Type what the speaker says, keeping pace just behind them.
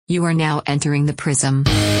You are now entering the prism.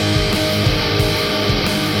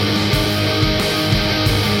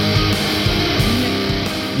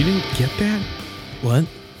 You didn't get that? What?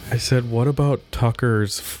 I said, what about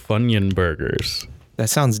Tucker's Funyun Burgers? That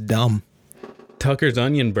sounds dumb. Tucker's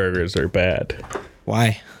Onion Burgers are bad.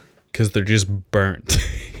 Why? Because they're just burnt.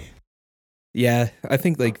 Yeah, I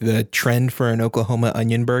think like the trend for an Oklahoma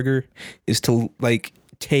onion burger is to like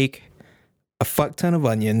take a fuck ton of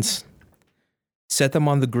onions, set them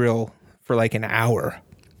on the grill for like an hour,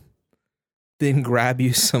 then grab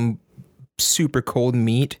you some super cold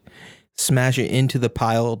meat, smash it into the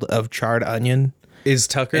pile of charred onion, Is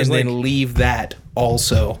Tucker's and like... then leave that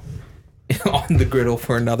also on the griddle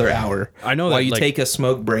for another hour. I know that, while you like- take a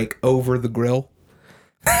smoke break over the grill,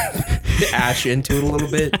 ash into it a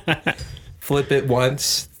little bit, flip it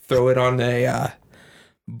once, throw it on a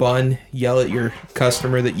bun, yell at your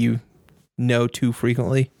customer that you know too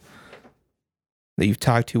frequently, that you've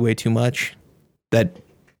talked to way too much, that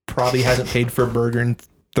probably hasn't paid for a burger in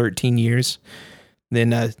 13 years,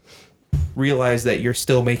 then realize that you're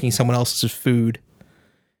still making someone else's food,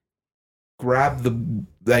 grab the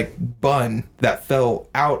bun that fell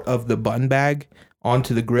out of the bun bag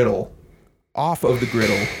onto the griddle, off of the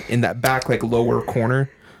griddle in that back lower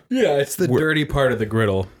corner. Yeah, it's the dirty part of the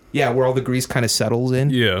griddle. Yeah, where all the grease kind of settles in.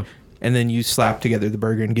 Yeah. And then you slap together the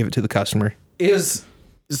burger and give it to the customer. Is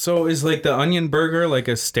like the onion burger like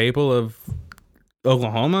a staple of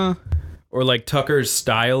Oklahoma? Or like Tucker's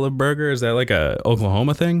style of burger? Is that like a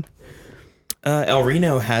Oklahoma thing? El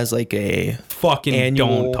Reno has like a Fucking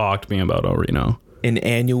don't talk to me about El Reno. An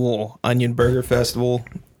annual onion burger festival.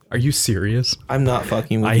 Are you serious? I'm not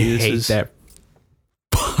fucking with I you. hate that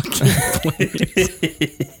fucking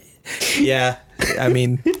place. Yeah, I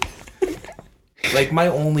mean, like my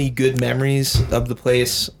only good memories of the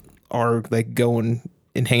place are like going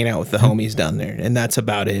and hanging out with the homies down there, and that's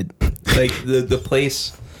about it. Like the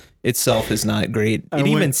place itself is not great. It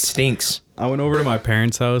even stinks. I went over to my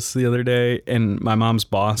parents' house the other day, and my mom's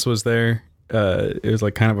boss was there. It was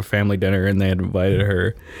like kind of a family dinner, and they had invited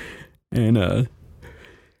her. And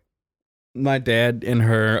my dad and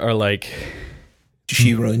her are like...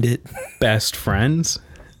 She ruined it. Best friends,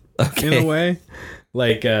 okay. In a way.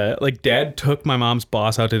 Like Dad took my mom's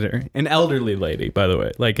boss out to dinner. An elderly lady, by the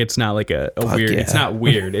way. Like, it's not like a weird... Yeah. It's not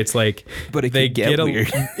weird. It's like... But it could get weird.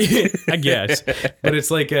 I guess. But it's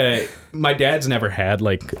like... my dad's never had,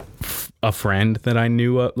 like, a friend that I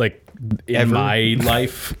knew of, like, in Ever? my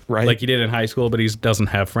life. Right. Like, he did in high school, but he doesn't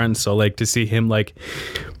have friends. So, like, to see him, like,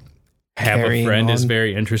 have Carrying a friend on. is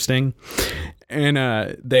very interesting. And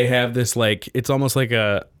they have this, like, it's almost like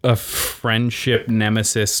a friendship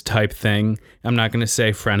nemesis type thing. I'm not going to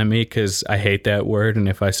say frenemy because I hate that word. And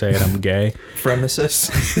if I say it, I'm gay.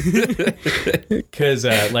 Fremesis? Because,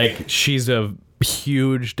 like, she's a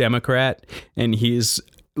huge Democrat and he's,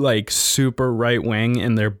 like, super right wing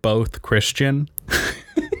and they're both Christian.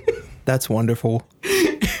 That's wonderful.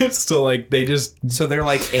 So, like, they just... So they're,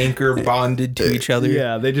 like, anchor bonded to each other?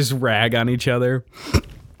 Yeah, they just rag on each other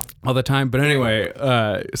all the time. But anyway,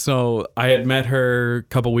 so I had met her a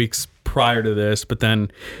couple weeks prior to this, but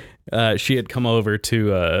then she had come over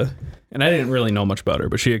to, and I didn't really know much about her,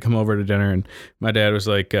 but she had come over to dinner, and my dad was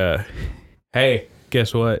like, hey,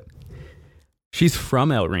 guess what? She's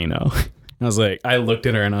from El Reno. I was like, I looked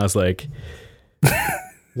at her and I was like,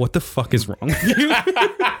 what the fuck is wrong with you?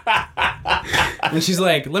 And she's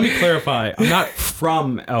like, let me clarify. I'm not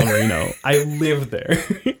from El Reno. I live there.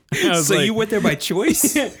 So like, you went there by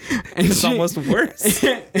choice? And it's almost worse.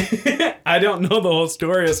 I don't know the whole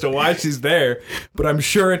story as to why she's there, but I'm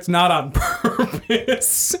sure it's not on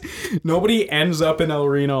purpose. Nobody ends up in El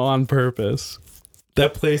Reno on purpose.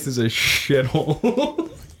 That place is a shithole.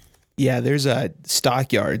 Yeah, there's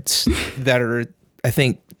stockyards that are, I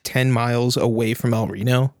think, 10 miles away from El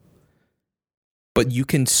Reno, but you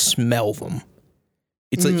can smell them.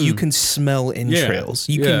 It's like you can smell entrails.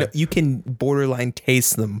 You can borderline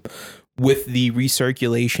taste them with the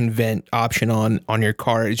recirculation vent option on your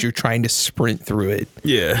car as you're trying to sprint through it.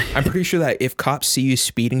 Yeah. I'm pretty sure that if cops see you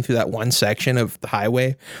speeding through that one section of the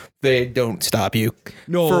highway, they don't stop you.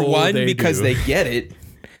 No, for one, they because do. they get it.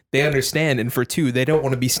 They understand, and for two, they don't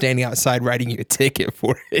want to be standing outside writing you a ticket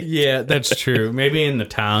for it. Yeah, that's true. Maybe in the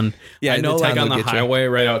town. Yeah, I know, like on the get you. highway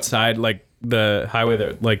right outside, like the highway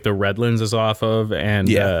that like the Redlands is off of, and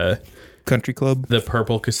Country Club, the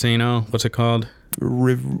Purple Casino. What's it called?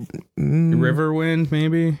 Riverwind,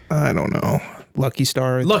 maybe. I don't know. Lucky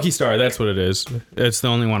Star. Lucky Star. That's what it is. It's the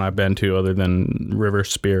only one I've been to other than River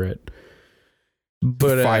Spirit.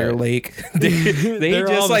 But Fire Lake. They're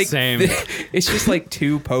just all the like same. It's just like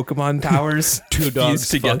two Pokemon towers, two dogs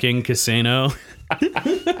together. fucking casino.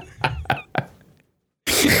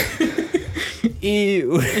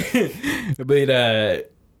 Ew.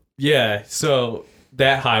 But yeah, so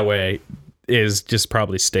that highway is just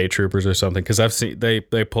probably state troopers or something, because I've seen they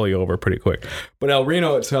pull you over pretty quick. But El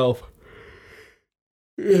Reno itself,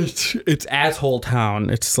 it's asshole town.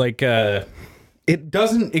 It's like it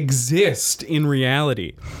doesn't exist in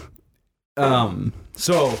reality.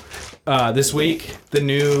 So this week the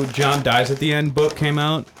new John Dies at the End book came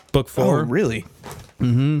out, book 4. Oh, really?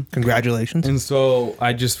 Mm-hmm. Congratulations. And so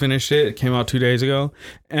I just finished it. It came out 2 days ago.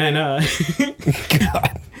 And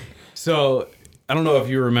God. So I don't know if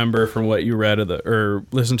you remember from what you read or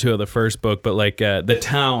listened to of the first book, but like the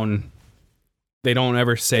town, they don't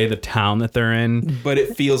ever say the town that they're in. But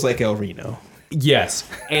it feels like El Reno. Yes.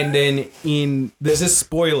 And then this is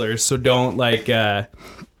spoilers, so don't like...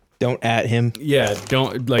 don't at him. Yeah,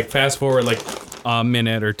 don't like fast forward like a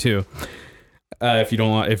minute or two. If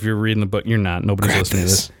you're reading the book, you're not. Nobody's listening to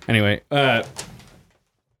this. Anyway,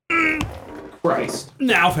 Christ.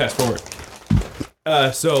 now fast forward.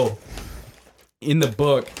 So in the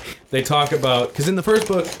book, they talk about, because in the first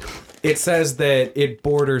book, it says that it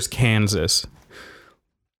borders Kansas.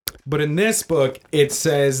 But in this book, it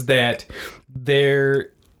says that they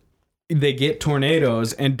get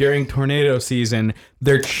tornadoes, and during tornado season,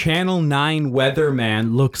 their Channel 9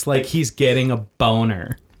 weatherman looks like he's getting a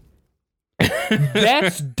boner.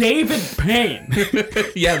 That's David Payne.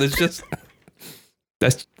 Yeah,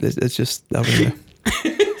 that's just El Reno.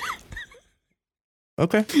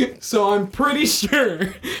 Okay. So I'm pretty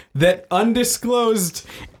sure that undisclosed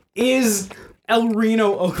is El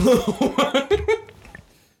Reno, Oklahoma.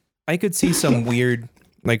 I could see some weird,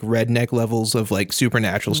 like, redneck levels of, like,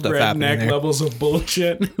 supernatural stuff happening Redneck there. levels of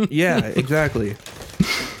bullshit. Yeah, exactly.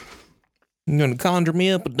 I'm gonna conjure me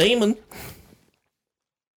up a demon.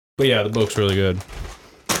 But yeah, the book's really good.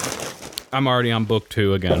 I'm already on book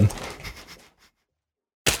 2 again.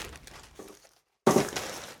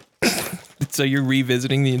 So you're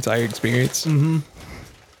revisiting the entire experience? Mm-hmm.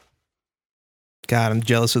 God, I'm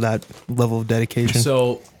jealous of that level of dedication.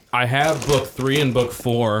 So I have book 3 and book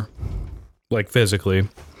 4, like physically.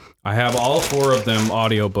 I have all 4 of them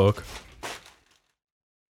audiobook.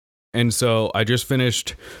 And so I just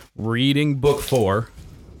finished reading book 4.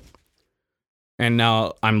 And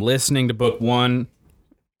now I'm listening to book 1.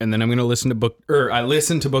 And then I'm going to listen to I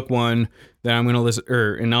listened to book 1. Then I'm going to listen,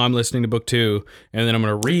 and now I'm listening to book 2. And then I'm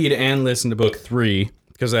going to read and listen to book 3.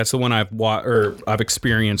 Because that's the one I've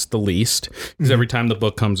experienced the least. Because every time the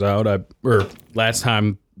book comes out, last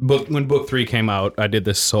time, when book 3 came out, I did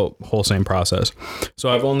this whole same process. So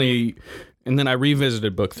and then I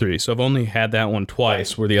revisited book 3. So I've only had that one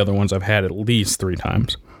twice, where the other ones I've had at least 3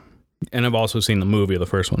 times. And I've also seen the movie of the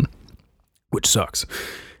first one, which sucks.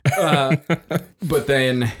 But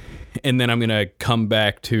then I'm going to come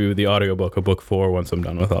back to the audiobook of book 4 once I'm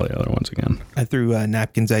done with all the other ones again. I threw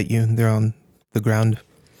napkins at you. They're on the ground.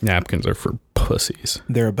 Napkins are for pussies.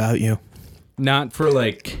 They're about you. Not for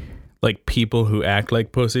like people who act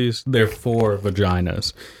like pussies. They're for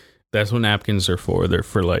vaginas. That's what napkins are for. They're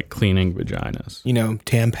for like cleaning vaginas. You know,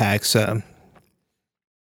 Tampax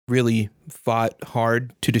really fought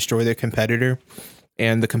hard to destroy their competitor.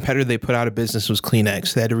 And the competitor they put out of business was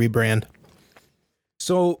Kleenex. They had to rebrand.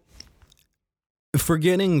 So,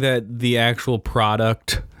 forgetting that the actual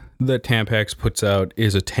product that Tampax puts out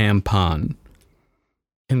is a tampon,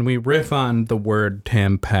 can we riff on the word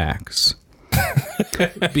Tampax?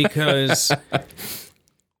 Because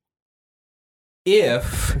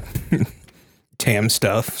if... Tam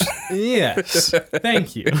stuff. Yes,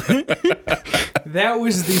 thank you. That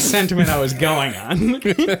was the sentiment I was going on.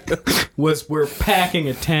 Was we're packing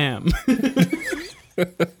a tam.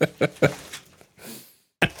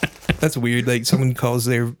 That's weird. Like someone calls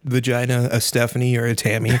their vagina a Stephanie or a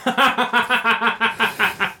Tammy.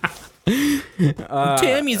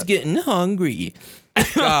 Tammy's getting hungry.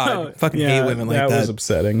 God, fucking hate women like that. That was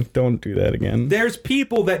upsetting. Don't do that again. There's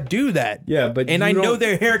people that do that. Yeah, but and I know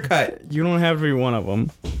their haircut. You don't have to be one of them.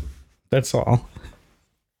 That's all.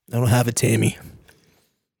 I don't have a Tammy.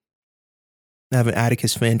 I have an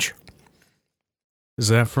Atticus Finch. Is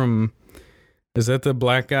that the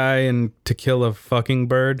black guy in To Kill a Fucking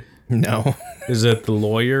Bird? No. Is that the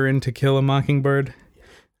lawyer in To Kill a Mockingbird?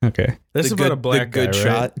 Okay. That's about a black guy, good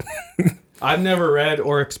shot. Right? I've never read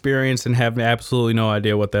or experienced and have absolutely no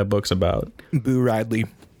idea what that book's about. Boo Radley.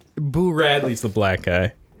 Boo Radley's the black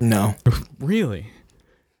guy. No. Really?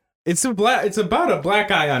 It's about a black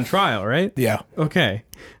guy on trial, right? Yeah. Okay.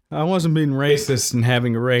 I wasn't being racist and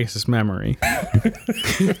having a racist memory.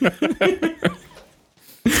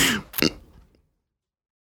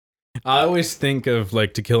 I always think of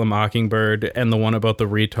like To Kill a Mockingbird and the one about the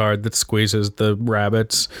retard that squeezes the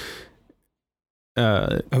rabbits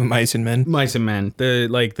Mice and Men. Mice and Men,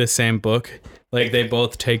 the same book. Like, they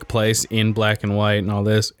both take place in black and white and all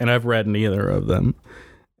this, and I've read neither of them.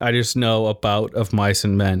 I just know of Mice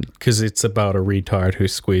and Men because it's about a retard who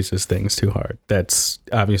squeezes things too hard. That's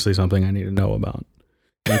obviously something I need to know about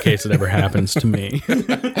in case it ever happens to me.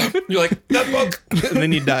 You're like, that book! And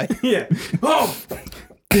then you die. Yeah. Oh!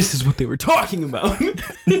 This is what they were talking about.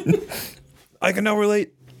 I can now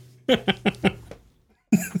relate.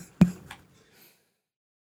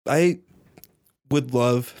 I would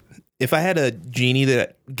love if I had a genie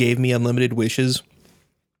that gave me unlimited wishes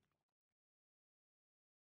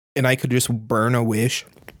and I could just burn a wish.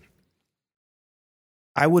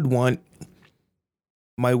 I would want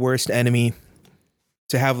my worst enemy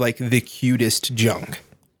to have like the cutest junk.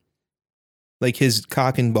 Like his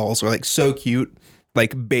cock and balls are like so cute,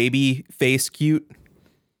 like baby face cute.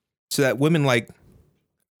 So that women like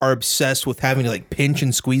are obsessed with having to like pinch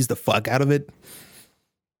and squeeze the fuck out of it.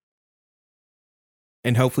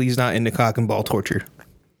 And hopefully he's not into cock and ball torture.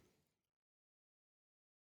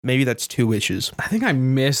 Maybe that's 2 wishes. I think I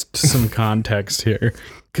missed some context here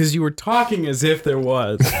because you were talking as if there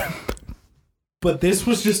was. But this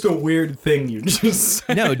was just a weird thing you just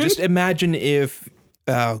said. No, just imagine if,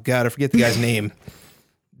 oh God, I forget the guy's name.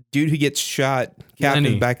 Dude who gets shot,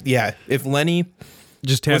 Captain back. Yeah, if Lenny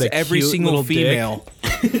just had was a every cute single little female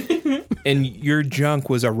and your junk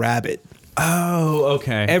was a rabbit. Oh,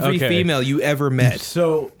 okay. Every female you ever met.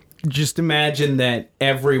 So just imagine that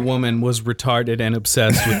every woman was retarded and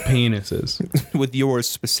obsessed with penises. With yours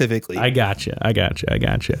specifically. I gotcha.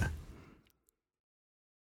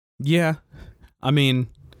 Yeah. I mean,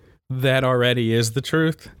 that already is the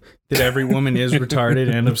truth. That every woman is retarded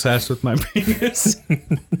and obsessed with my penis.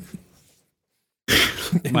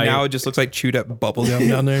 Now it just looks like chewed up bubble gum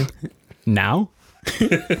down there. Now?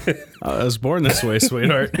 I was born this way,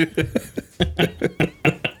 sweetheart.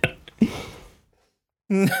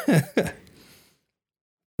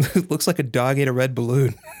 Looks like a dog ate a red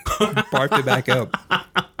balloon. Barfed it back up.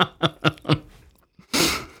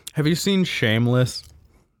 Have you seen Shameless?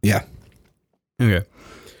 Yeah. Okay.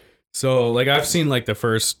 So, like, I've seen, like,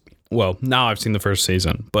 now I've seen the first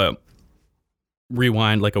season, but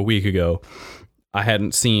rewind, like, a week ago, I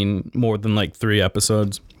hadn't seen more than, like, 3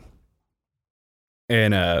 episodes.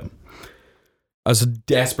 And I was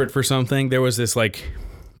desperate for something. There was this, like,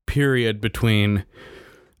 period between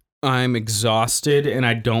I'm exhausted and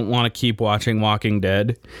I don't want to keep watching Walking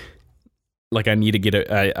Dead. Like, I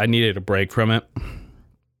needed a break from it.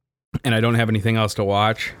 And I don't have anything else to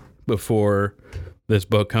watch before this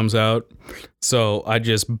book comes out. So I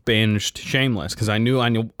just binged Shameless because I knew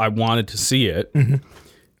I wanted to see it.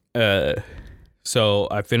 Mm-hmm. So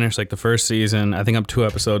I finished like the first season. I think I'm 2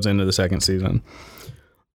 episodes into the second season.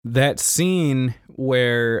 That scene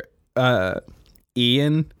where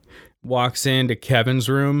Ian walks into Kevin's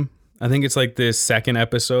room, I think it's like this second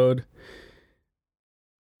episode.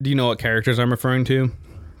 Do you know what characters I'm referring to?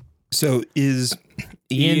 So is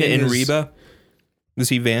Ian in Reba? Is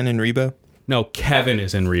he Van and Reba? No, Kevin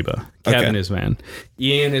is in Reba. Kevin is Van.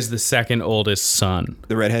 Ian is the second oldest son.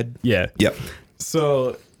 The redhead? Yeah. Yep.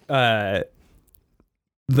 So the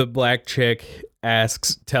black chick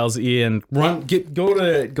tells Ian, go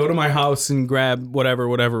to my house and grab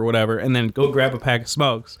whatever, and then go grab a pack of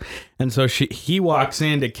smokes. And so he walks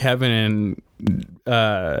into Kevin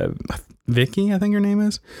and Vicky, I think her name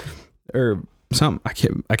is, or something. I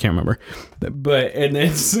can't remember. But and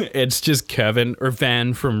it's just Kevin or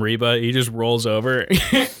Van from Reba. He just rolls over,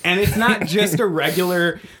 and it's not just a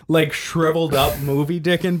regular like shriveled up movie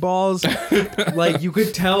dick and balls. Like you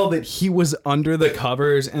could tell that he was under the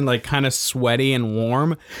covers and like kind of sweaty and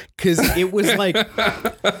warm because it was like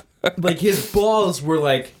his balls were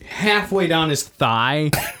like halfway down his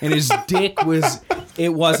thigh, and his dick was.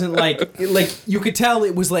 It wasn't like you could tell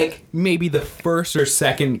it was like maybe the first or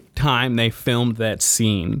second time they filmed that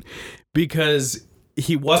scene because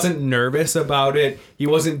he wasn't nervous about it. He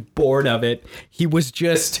wasn't bored of it. He was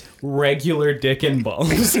just regular dick and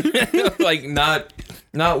balls. Like not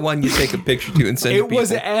one you take a picture to and send to people. It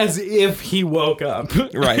was as if he woke up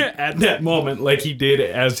right at that moment like he did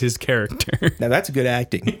as his character. Now that's good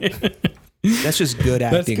acting. That's just good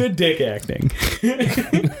acting. That's good dick acting.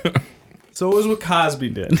 So it was what Cosby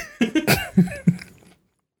did.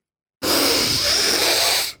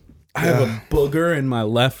 I have a booger in my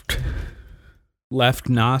left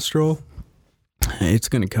nostril. It's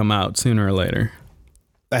going to come out sooner or later.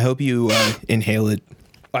 I hope you inhale it.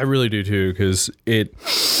 I really do too, because it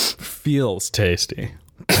feels tasty.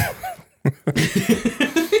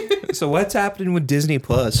 So what's happening with Disney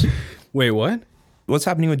Plus? Wait, what? What's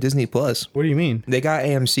happening with Disney Plus? What do you mean? They got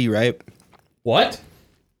AMC, right? What?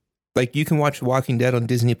 Like, you can watch Walking Dead on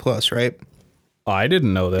Disney Plus, right? I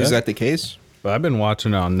didn't know that. Is that the case? I've been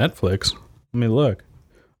watching it on Netflix. Let me look.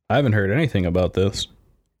 I haven't heard anything about this.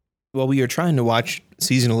 Well, we were trying to watch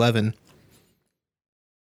season 11,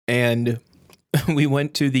 and we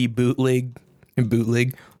went to the bootlegged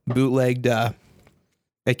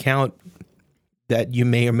account that you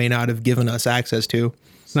may or may not have given us access to.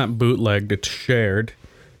 It's not bootlegged, it's shared.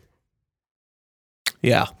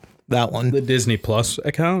 Yeah, that one. The Disney Plus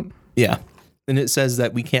account? Yeah. And it says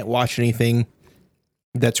that we can't watch anything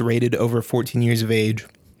that's rated over 14 years of age.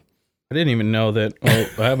 I didn't even know that. Oh,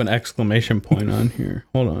 I have an exclamation point on here.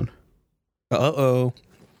 Hold on. Uh-oh.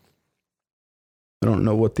 I don't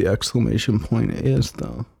know what the exclamation point is,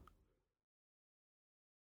 though.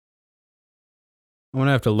 I'm going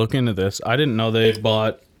to have to look into this. I didn't know they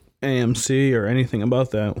bought AMC or anything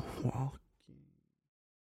about that. Wow.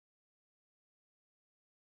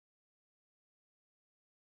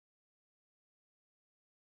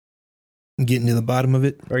 Getting to the bottom of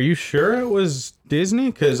it. Are you sure it was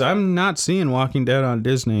Disney? Because I'm not seeing Walking Dead on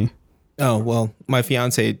Disney. Oh, well, my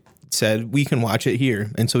fiance said we can watch it here.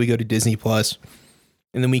 And so we go to Disney Plus,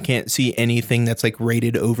 and then we can't see anything that's like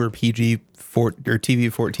rated over PG or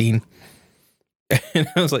TV 14. And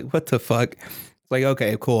I was like, what the fuck? It's like,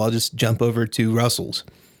 okay, cool. I'll just jump over to Russell's.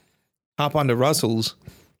 Hop onto Russell's.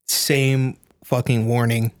 Same fucking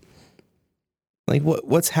warning. Like,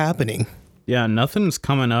 what's happening? Yeah, nothing's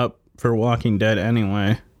coming up for Walking Dead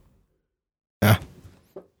anyway. Yeah.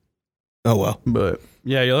 Oh, well. But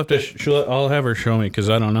yeah, you'll have to. I'll have her show me because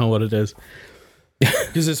I don't know what it is.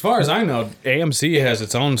 Because as far as I know, AMC has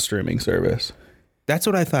its own streaming service. That's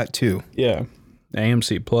what I thought too. Yeah,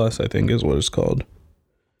 AMC Plus, I think, is what it's called.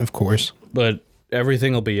 Of course. But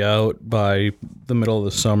everything will be out by the middle of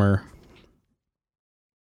the summer,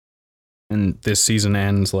 and this season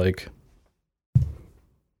ends like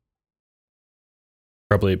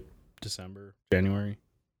probably December, January,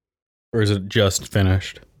 or is it just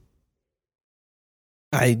finished?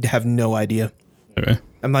 I have no idea. Okay.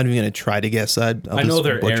 I'm not even going to try to guess that. I know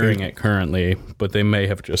they're airing it currently, but they may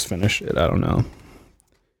have just finished it. I don't know.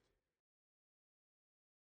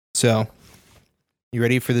 So, you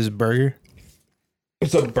ready for this burger?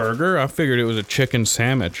 It's a burger? I figured it was a chicken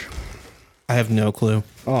sandwich. I have no clue.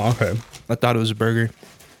 Oh, okay. I thought it was a burger.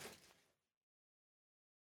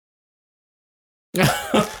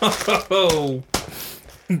 Oh,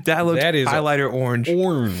 that is highlighter orange.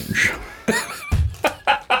 Orange.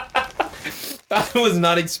 I was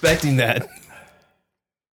not expecting that.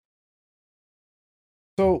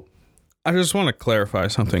 So, I just want to clarify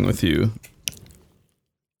something with you.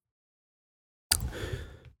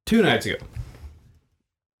 2 nights ago,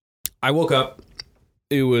 I woke up.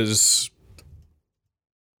 It was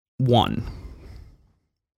 1.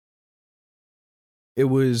 It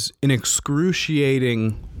was an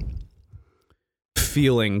excruciating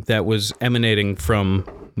feeling that was emanating from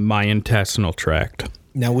my intestinal tract.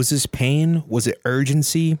 Now, was this pain? Was it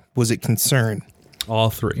urgency? Was it concern? All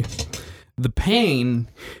 3. The pain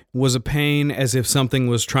was a pain as if something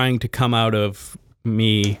was trying to come out of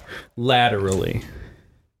me laterally.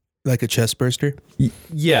 Like a chest burster?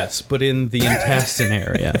 Yes, but in the intestine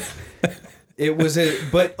area. It was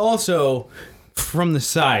but also from the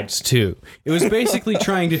sides too. It was basically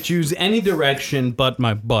trying to choose any direction but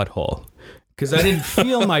my butthole. Because I didn't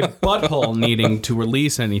feel my butthole needing to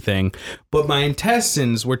release anything, but my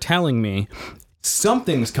intestines were telling me,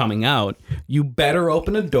 something's coming out. You better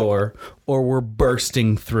open a door or we're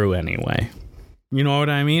bursting through anyway. You know what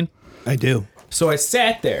I mean? I do. So I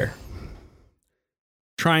sat there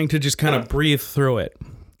trying to just kind of breathe through it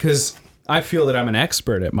because I feel that I'm an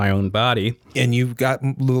expert at my own body. And you've got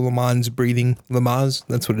Lamaze breathing. Lamaze?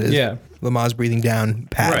 That's what it is. Yeah. Lamaze breathing down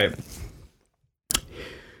pat. Right.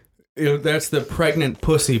 That's the pregnant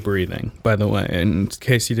pussy breathing, by the way, in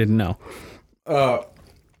case you didn't know.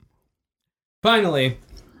 Finally,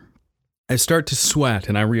 I start to sweat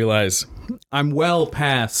and I realize I'm well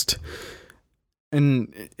past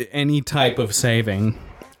any type of saving.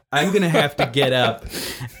 I'm going to have to get up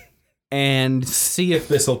and see if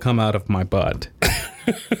this will come out of my butt.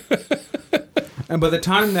 And by the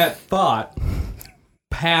time that thought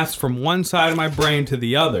passed from one side of my brain to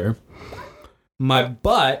the other, my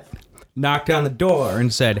butt knocked on the door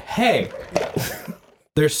and said, "Hey,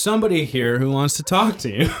 there's somebody here who wants to talk to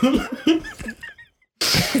you."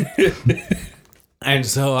 And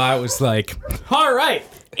so I was like, all right,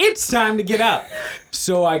 it's time to get up.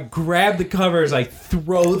 So I grab the covers, I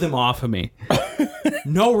throw them off of me.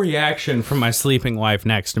 No reaction from my sleeping wife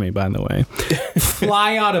next to me, by the way.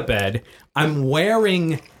 Fly out of bed. I'm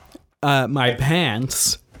wearing my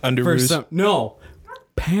pants Underoos. No.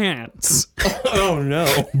 Pants. Oh,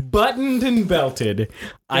 no. Buttoned and belted.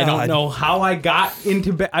 I don't know how I got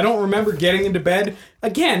into bed. I don't remember getting into bed.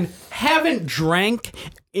 Again, haven't drank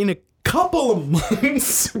in a couple of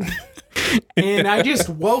months. And I just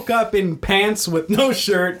woke up in pants with no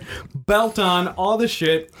shirt, belt on, all the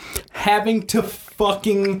shit, having to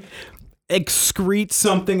fucking excrete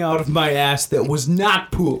something out of my ass that was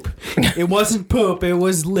not poop. It wasn't poop, it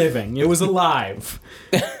was living. It was alive.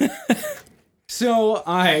 So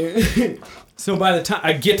by the time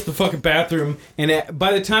I get to the fucking bathroom, and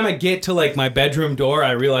by the time I get to like my bedroom door,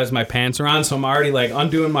 I realize my pants are on. So I'm already like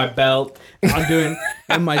undoing my belt,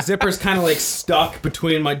 and my zipper's kind of like stuck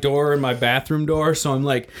between my door and my bathroom door. So I'm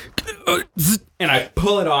like, and I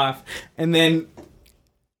pull it off, and then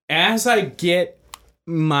as I get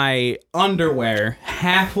my underwear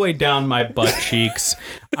halfway down my butt cheeks,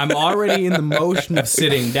 I'm already in the motion of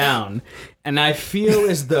sitting down, and I feel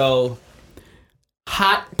as though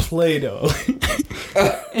hot Play-Doh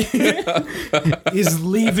is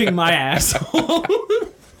leaving my asshole.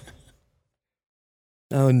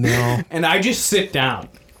 Oh, no. And I just sit down.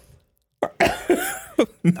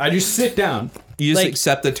 You just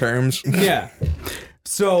accept the terms. Yeah.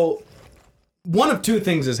 So one of two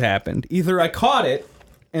things has happened. Either I caught it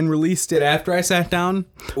and released it after I sat down,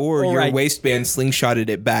 or your waistband slingshotted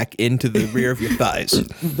it back into the rear of your thighs.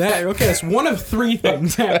 So one of three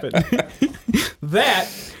things happened. That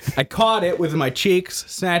I caught it with my cheeks,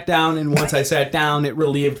 sat down, and once I sat down, it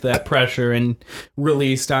relieved that pressure and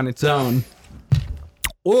released on its own.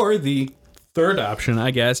 Or the third option,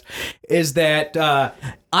 I guess, is that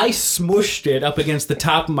I smushed it up against the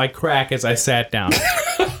top of my crack as I sat down.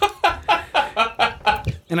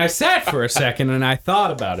 And I sat for a second and I thought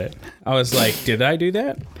about it. I was like, did I do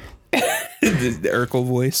that? The Urkel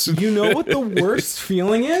voice. You know what the worst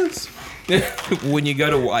feeling is? When you go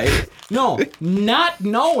to wipe? No, not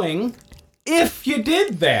knowing if you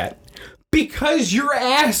did that. Because your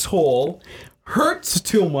asshole hurts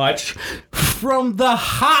too much from the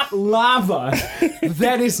hot lava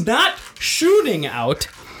that is not shooting out.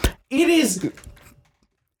 It is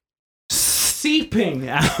seeping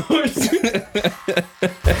out.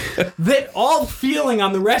 That all feeling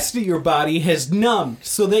on the rest of your body has numbed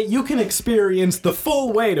so that you can experience the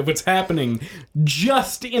full weight of what's happening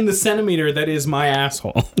just in the centimeter that is my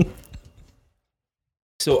asshole.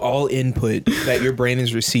 So all input that your brain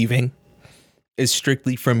is receiving is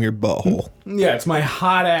strictly from your butthole. Yeah, it's my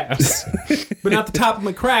hot ass. But not the top of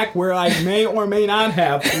my crack where I may or may not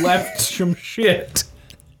have left some shit.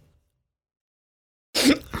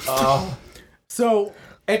 So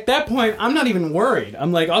at that point, I'm not even worried.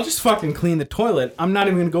 I'm like, I'll just fucking clean the toilet. I'm not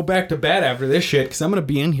even going to go back to bed after this shit because I'm going to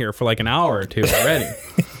be in here for like an hour or two already.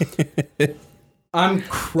 I'm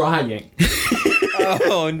crying.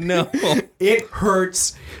 Oh, no. It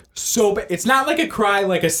hurts so bad. It's not like a cry,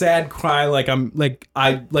 like a sad cry, like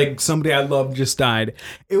like somebody I love just died.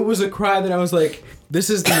 It was a cry that I was like, this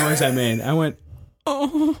is the noise I made. I went,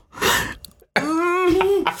 oh.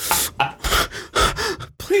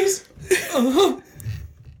 Please.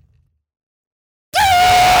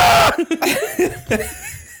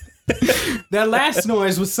 That last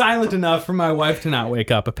noise was silent enough for my wife to not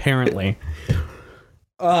wake up, apparently.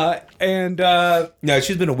 No,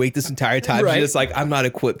 she's been awake this entire time. Right. She's just like, I'm not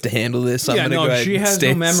equipped to handle this. So I'm gonna go ahead she and has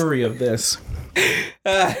no memory of this.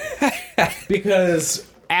 Because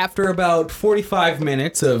after about 45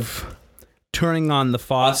 minutes of turning on the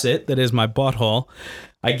faucet that is my butthole,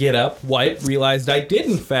 I get up, wipe, realized I did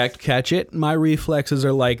in fact catch it. My reflexes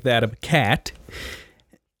are like that of a cat.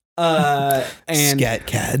 And Scat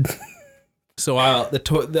cat. So I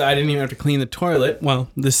didn't even have to clean the toilet.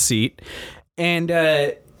 Well, the seat. And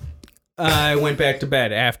I went back to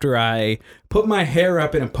bed after I put my hair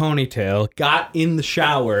up in a ponytail, got in the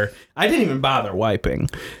shower. I didn't even bother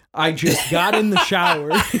wiping. I just got in the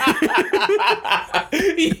shower.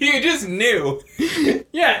 You just knew.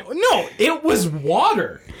 Yeah, no, it was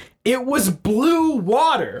water. It was blue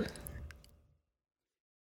water.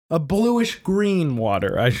 A bluish green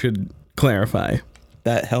water, I should clarify.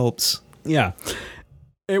 That helps. Yeah.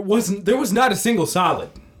 There was not a single solid.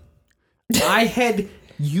 I had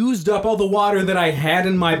used up all the water that I had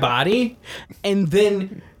in my body and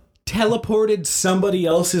then teleported somebody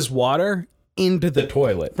else's water into the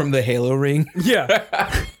toilet. From the Halo ring? Yeah.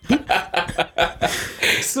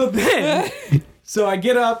 So I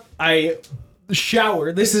get up, I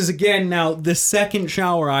shower. This is again now the second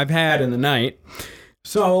shower I've had in the night.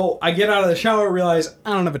 So I get out of the shower, realize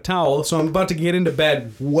I don't have a towel, so I'm about to get into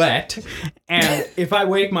bed wet. And if I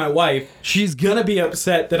wake my wife, she's gonna be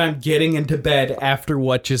upset that I'm getting into bed after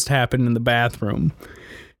what just happened in the bathroom.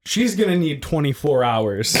 she's going to need 24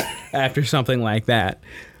 hours after something like that.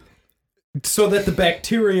 So that the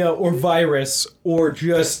bacteria or virus or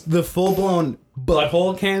just the full-blown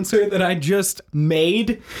butthole cancer that I just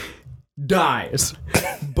made dies.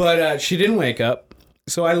 But she didn't wake up.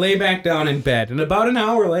 So I lay back down in bed. And about an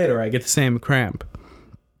hour later, I get the same cramp.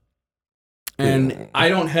 And I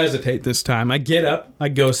don't hesitate this time. I get up. I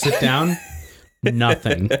go sit down.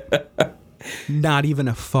 Nothing. Not even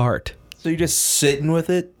a fart. So you're just sitting with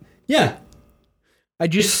it? Yeah. I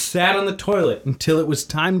just sat on the toilet until it was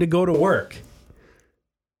time to go to work.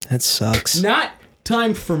 That sucks. Not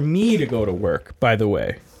time for me to go to work, by the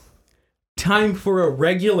way. Time for a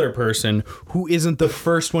regular person who isn't the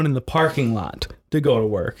first one in the parking lot to go to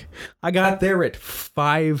work. I got there at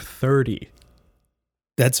 5:30.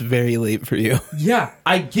 That's very late for you. Yeah,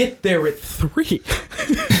 I get there at 3.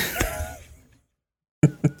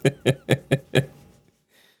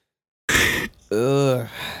 Ugh.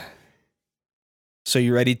 So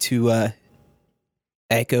you ready to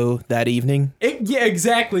echo that evening? Yeah,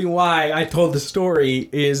 exactly why I told the story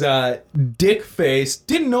is Dickface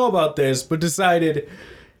didn't know about this, but decided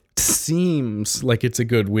seems like it's a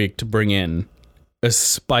good week to bring in a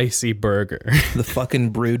spicy burger. The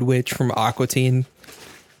fucking Brood Witch from Aqua Teen.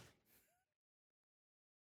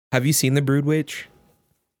 Have you seen the Brood Witch?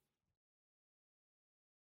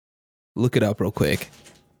 Look it up real quick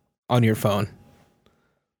on your phone.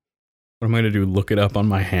 What am I going to do? Look it up on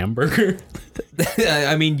my hamburger?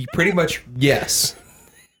 I mean, pretty much, yes.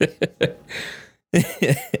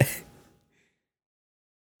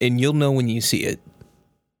 And you'll know when you see it.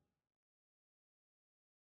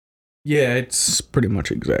 Yeah, it's pretty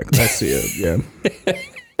much exact. I see it, yeah.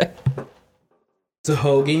 It's a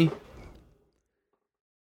hoagie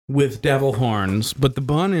with devil horns, but the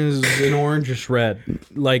bun is an orangish red,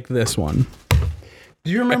 like this one. Do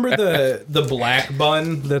you remember the black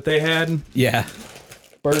bun that they had? Yeah.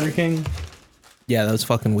 Burger King? Yeah, that was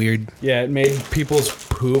fucking weird. Yeah, it made people's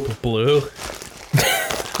poop blue.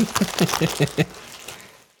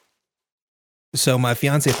 So my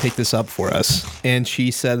fiance picked this up for us, and she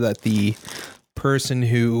said that the person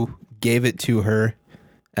who gave it to her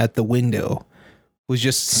at the window was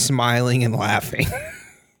just smiling and laughing.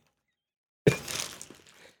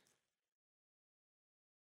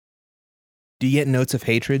 Do you get notes of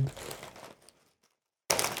hatred?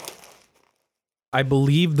 I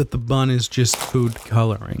believe that the bun is just food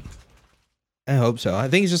coloring. I hope so. I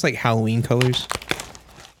think it's just like Halloween colors.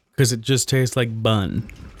 Because it just tastes like bun.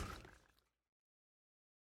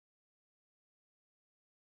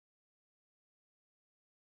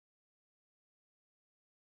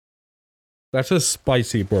 That's a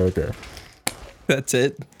spicy burger. That's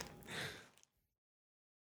it.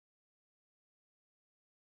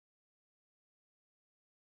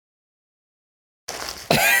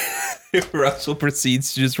 Russell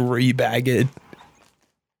proceeds to just rebag it.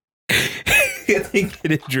 And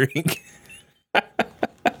get a drink.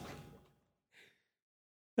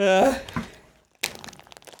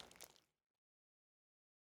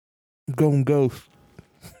 Going ghost.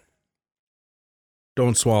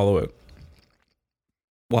 Don't swallow it.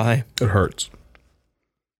 Why? It hurts.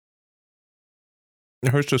 It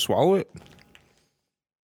hurts to swallow it?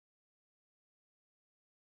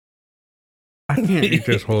 I can't eat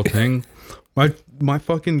this whole thing. My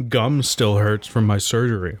fucking gum still hurts from my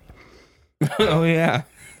surgery. Oh, yeah.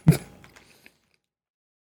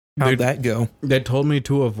 How'd that go? They told me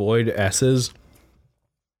to avoid S's.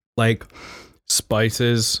 Like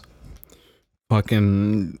spices.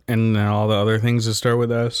 Fucking. And then all the other things that start with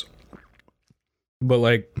S. But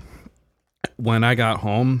like. When I got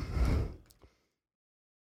home.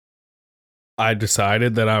 I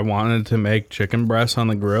decided that I wanted to make chicken breasts on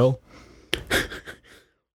the grill.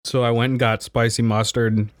 So I went and got spicy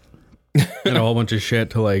mustard and a whole bunch of shit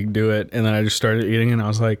to like do it, and then I just started eating, and I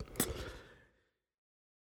was like,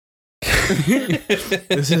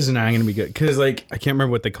 "This is not going to be good." Because like I can't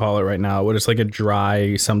remember what they call it right now. What it's like a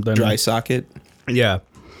dry something, Dry socket. yeah,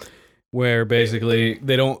 where basically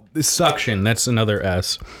they don't suction. That's another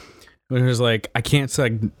S. Which is like I can't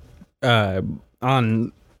suck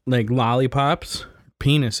on like lollipops.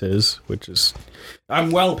 Penises, which is I'm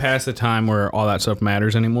well past the time where all that stuff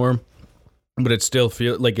matters anymore, but it still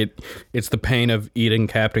feels like it's the pain of eating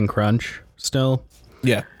Captain Crunch still.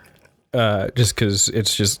 Yeah. Just because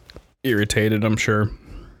it's just irritated, I'm sure.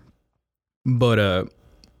 But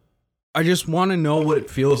I just want to know what it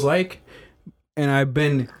feels like, and I've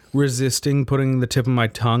been resisting putting the tip of my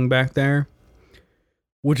tongue back there,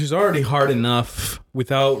 which is already hard enough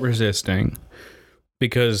without resisting,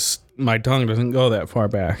 because my tongue doesn't go that far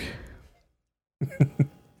back.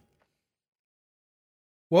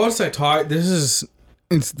 What was I talking?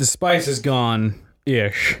 The spice is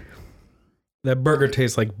gone-ish. That burger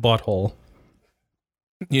tastes like butthole.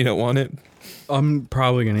 You don't want it? I'm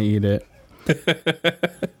probably going to eat it.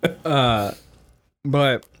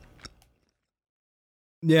 But,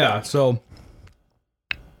 yeah, so,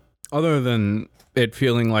 other than it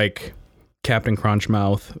feeling like Captain Crunch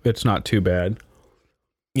mouth, it's not too bad.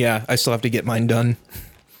 Yeah, I still have to get mine done.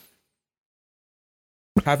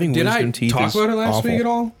 Having Did wisdom I teeth talk is about it last awful. week at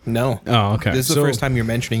all? No. Oh, okay. This is the first time you're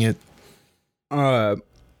mentioning it. I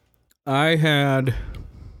had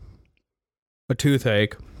a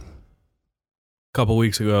toothache a couple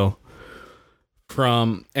weeks ago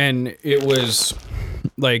and it was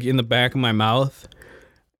like in the back of my mouth,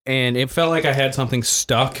 and it felt like I had something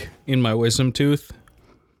stuck in my wisdom tooth,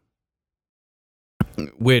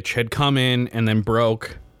 which had come in and then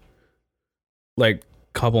broke like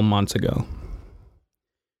a couple months ago.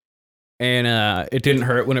 And it didn't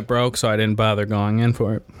hurt when it broke, so I didn't bother going in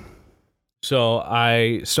for it. So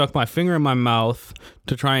I stuck my finger in my mouth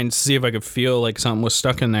to try and see if I could feel like something was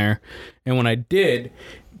stuck in there. And when I did,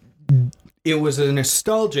 it was a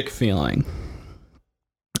nostalgic feeling.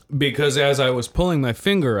 Because as I was pulling my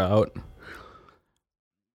finger out,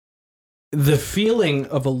 the feeling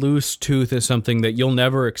of a loose tooth is something that you'll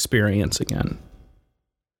never experience again.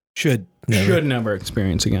 Should never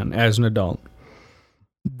experience again as an adult.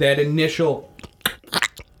 That initial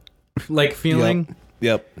like feeling.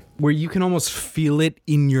 Yep. Where you can almost feel it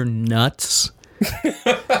in your nuts.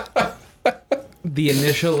 The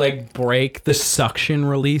initial like break, the suction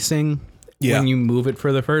releasing when you move it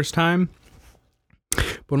for the first time.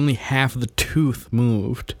 But only half of the tooth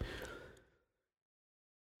moved.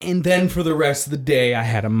 And then for the rest of the day I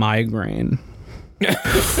had a migraine.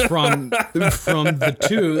 from the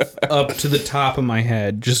tooth up to the top of my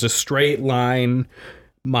head. Just a straight line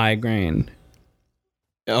migraine.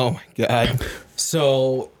 Oh my God.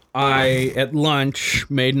 So I, at lunch,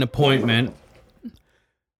 made an appointment,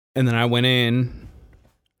 and then I went in,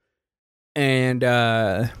 and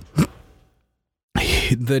the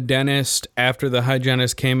dentist, after the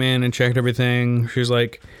hygienist came in and checked everything, she was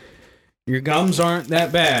like, your gums aren't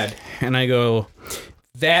that bad. And I go,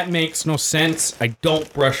 that makes no sense. I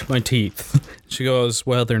don't brush my teeth. She goes,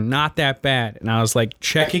 well, they're not that bad. And I was like,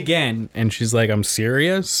 check again. And she's like, I'm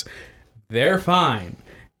serious? They're fine.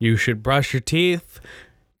 You should brush your teeth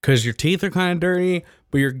because your teeth are kind of dirty,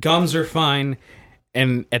 but your gums are fine.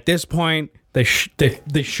 And at this point, they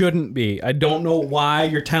shouldn't be. I don't know why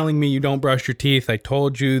you're telling me you don't brush your teeth. I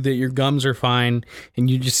told you that your gums are fine, and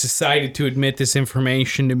you just decided to admit this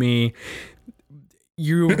information to me.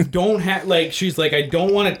 You don't have, like, she's like, I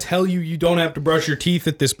don't want to tell you don't have to brush your teeth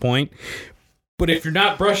at this point, but if you're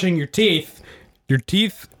not brushing your teeth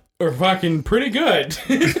are fucking pretty good.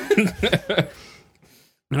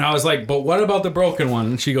 And I was like, but what about the broken one?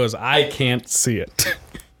 And she goes, I can't see it.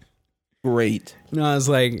 Great. And I was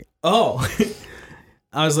like, oh.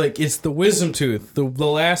 I was like, it's the wisdom tooth, the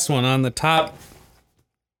last one on the top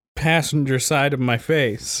passenger side of my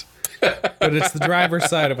face. But it's the driver's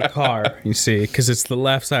side of a car, you see, because it's the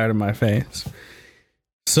left side of my face.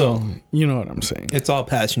 So, you know what I'm saying. It's all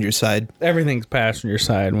passenger side. Everything's passenger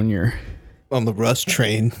side when you're on the rust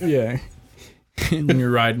train. Yeah. When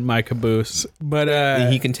you're riding my caboose. But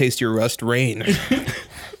he can taste your rust rain.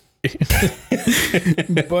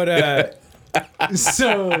 But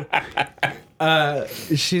so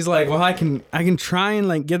she's like, well, I can try and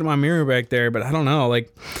like get my mirror back there, but I don't know,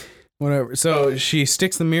 like whatever. So she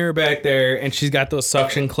sticks the mirror back there, and she's got those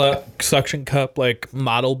suction cup like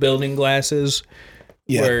model building glasses.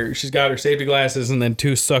 Yeah. Where she's got her safety glasses and then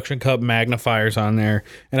 2 suction cup magnifiers on there.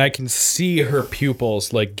 And I can see her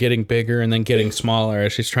pupils like getting bigger and then getting smaller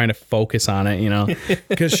as she's trying to focus on it, you know,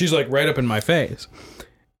 because she's like right up in my face.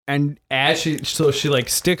 And as she like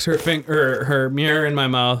sticks her mirror in my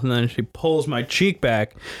mouth, and then she pulls my cheek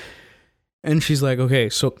back, and she's like, okay,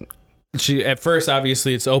 so she, at first,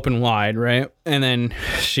 obviously it's open wide, right? And then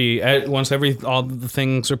once all the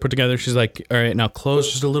things are put together, she's like, all right, now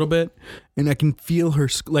close just a little bit. And I can feel her,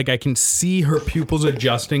 like I can see her pupils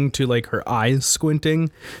adjusting to like her eyes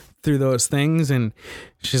squinting through those things. And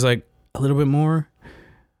she's like, a little bit more,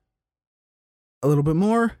 just a little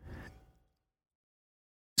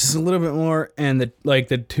bit more. And the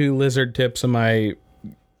 2 lizard tips of the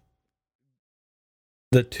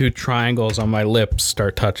 2 triangles on my lips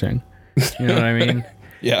start touching. You know what I mean?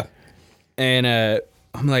 Yeah. And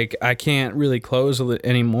I'm like, I can't really close it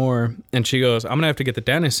anymore. And she goes, I'm going to have to get the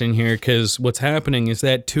dentist in here, because what's happening is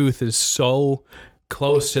that tooth is so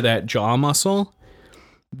close to that jaw muscle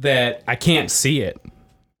that I can't see it.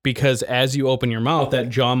 because as you open your mouth, that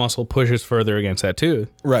jaw muscle pushes further against that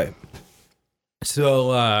tooth. Right.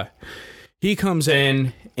 So he comes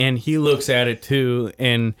in and he looks at it too,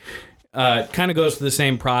 and kind of goes through the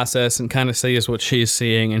same process and kind of sees what she's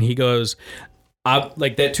seeing. And he goes,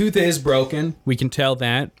 like, that tooth is broken. We can tell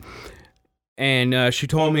that. And she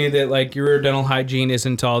told me that, like, your dental hygiene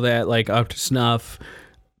isn't all that, like, up to snuff.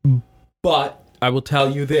 But I will tell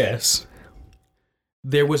you this.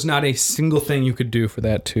 There was not a single thing you could do for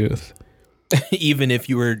that tooth. Even if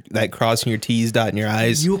you were, like, crossing your T's, dotting your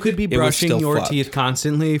I's. You could be brushing your teeth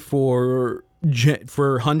constantly for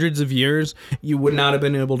hundreds of years. You would not have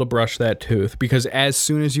been able to brush that tooth, because as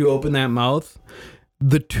soon as you open that mouth,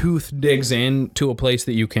 the tooth digs in to a place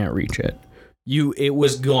that you can't reach it. It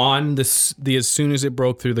was gone. As soon as it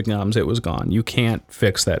broke through the gums, it was gone. You can't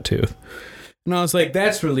fix that tooth. And I was like,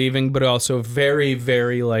 that's relieving, but also very,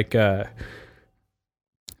 very, like,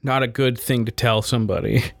 not a good thing to tell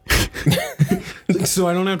somebody. So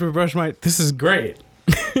I don't have to brush this is great.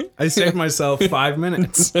 I saved myself 5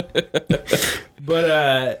 minutes.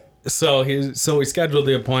 But so we scheduled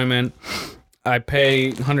the appointment. I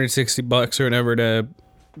pay $160 or whatever to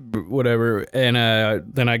whatever, and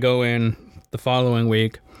then I go in the following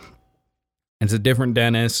week. It's a different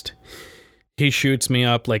dentist. He shoots me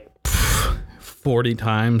up like 40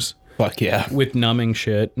 times. Fuck yeah. With numbing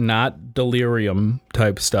shit, not delirium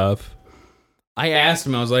type stuff. I asked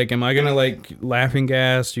him, I was like, am I gonna, like, laughing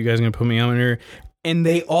gas? You guys gonna put me on here? And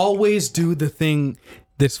they always do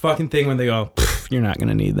this fucking thing when they go, you're not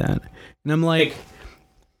gonna need that. And I'm like,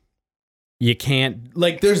 you can't,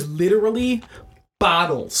 like, there's literally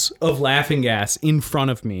bottles of laughing gas in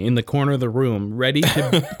front of me in the corner of the room, ready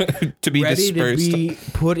to to be dispersed, to be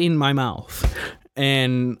put in my mouth.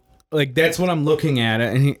 And, like, that's what I'm looking at.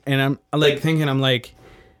 And I'm, like, thinking, I'm like,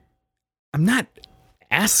 I'm not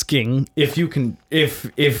asking if you can,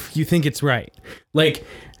 if you think it's right. Like,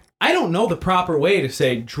 I don't know the proper way to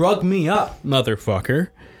say, drug me up, motherfucker.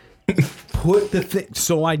 Put the thing,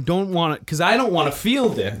 so I don't want to, because I don't want to feel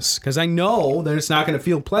this, because I know that it's not going to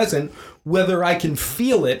feel pleasant, whether I can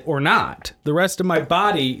feel it or not. The rest of my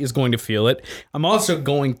body is going to feel it. I'm also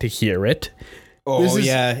going to hear it. Oh,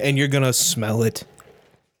 yeah, and you're going to smell it.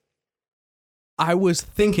 I was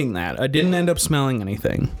thinking that. I didn't end up smelling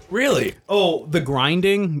anything. Really? Oh, the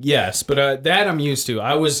grinding? Yes, but that I'm used to.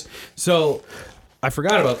 I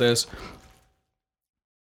forgot about this.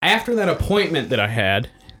 After that appointment that I had,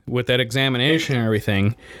 with that examination and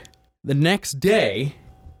everything, the next day,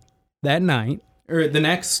 that night, or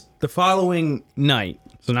the following night,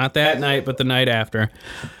 so not that night, but the night after,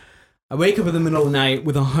 I wake up in the middle of the night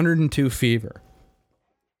with 102 fever.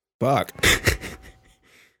 Fuck.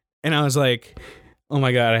 And I was like, oh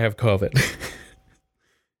my God, I have COVID.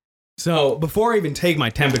 So before I even take my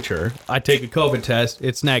temperature, I take a COVID test.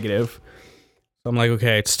 It's negative. So I'm like,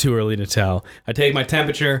 okay, it's too early to tell. I take my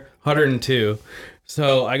temperature, 102.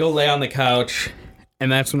 So I go lay on the couch,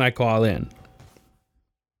 and that's when I call in.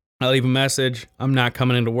 I leave a message. I'm not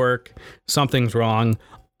coming into work. Something's wrong.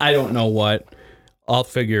 I don't know what. I'll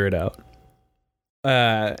figure it out.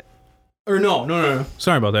 No.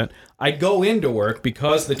 Sorry about that. I go into work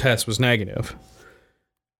because the test was negative.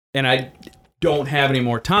 And I don't have any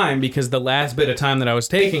more time because the last bit of time that I was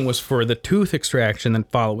taking was for the tooth extraction the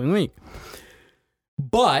following week.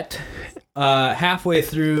 But halfway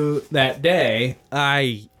through that day,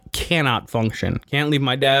 I cannot function. Can't leave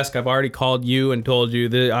my desk. I've already called you and told you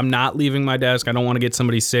that I'm not leaving my desk. I don't want to get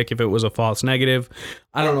somebody sick if it was a false negative.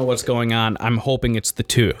 I don't know what's going on. I'm hoping it's the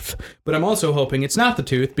tooth. But I'm also hoping it's not the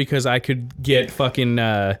tooth because I could get fucking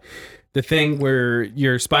the thing where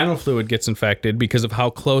your spinal fluid gets infected because of how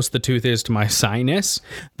close the tooth is to my sinus,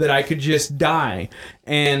 that I could just die.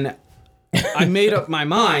 And I made up my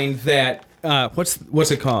mind that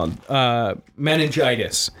what's it called?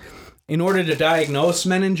 Meningitis. In order to diagnose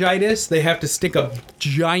meningitis, they have to stick a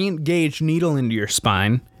giant gauge needle into your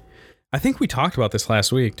spine. I think we talked about this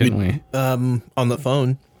last week, didn't we? On the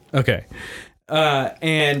phone. Okay.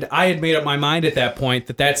 And I had made up my mind at that point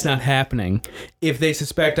that that's not happening. If they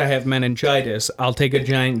suspect I have meningitis, I'll take a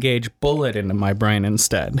giant gauge bullet into my brain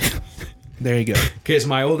instead. There you go. Because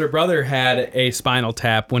my older brother had a spinal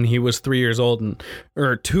tap when he was 2 years old,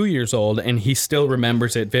 and he still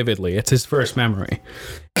remembers it vividly. It's his first memory.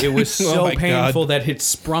 It was so painful that it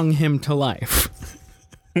sprung him to life.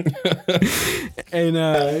 And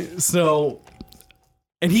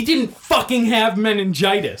he didn't fucking have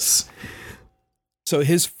meningitis. So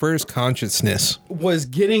his first consciousness was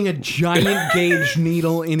getting a giant gauge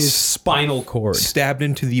needle in his spinal cord. Stabbed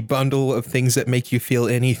into the bundle of things that make you feel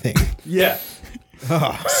anything. Yeah.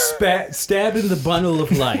 Stabbed in the bundle of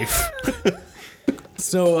life.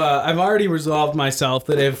 So I've already resolved myself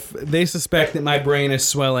that if they suspect that my brain is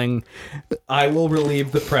swelling, I will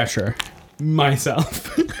relieve the pressure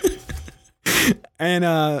myself.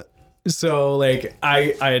 And so like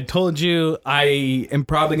I had told you, I am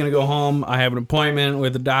probably going to go home. I have an appointment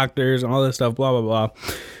with the doctors and all this stuff, blah, blah, blah.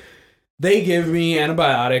 They give me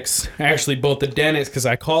antibiotics, actually both the dentist, because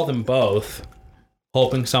I called them both,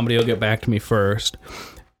 hoping somebody will get back to me first.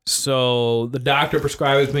 So the doctor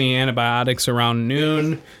prescribes me antibiotics around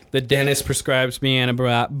noon. The dentist prescribes me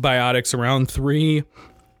antibiotics around 3.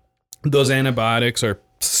 Those antibiotics are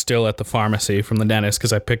still at the pharmacy from the dentist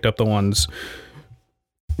because I picked up the ones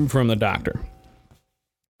from the doctor.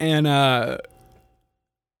 And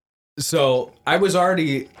so I was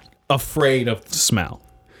already afraid of the smell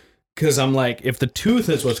because I'm like, if the tooth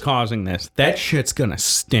is what's causing this, that shit's gonna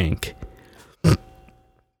stink.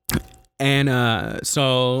 And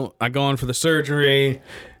so I go in for the surgery.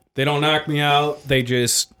 They don't knock me out. They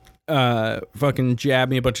just fucking jab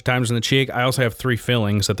me a bunch of times in the cheek. I also have 3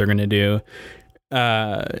 fillings that they're going to do.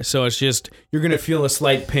 So it's just, you're going to feel a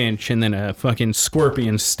slight pinch and then a fucking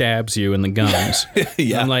scorpion stabs you in the gums.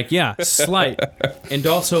 Yeah. I'm like, yeah, slight. And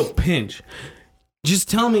also pinch. Just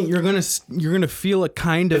tell me you're gonna feel a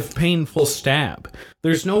kind of painful stab.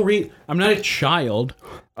 There's no I'm not a child.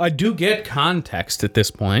 I do get context at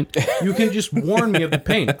this point. You can just warn me of the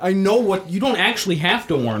pain. I know what you don't actually have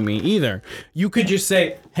to warn me either. You could just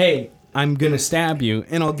say, "Hey, I'm gonna stab you,"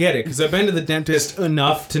 and I'll get it because I've been to the dentist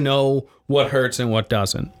enough to know what hurts and what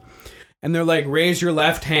doesn't. And they're like, "Raise your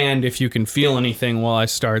left hand if you can feel anything while I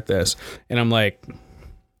start this," and I'm like,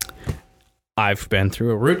 I've been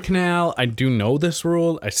through a root canal. I do know this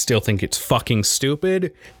rule. I still think it's fucking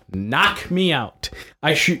stupid. Knock me out.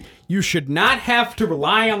 You should not have to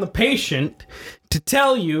rely on the patient to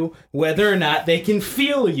tell you whether or not they can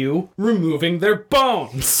feel you removing their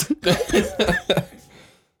bones.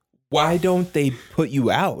 Why don't they put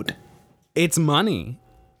you out? It's money,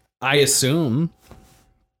 I assume.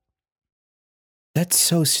 That's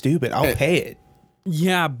so stupid. I'll pay it.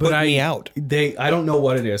 Yeah, but Put me out. I don't know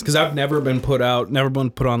what it is because I've never been put out, never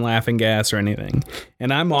been put on laughing gas or anything,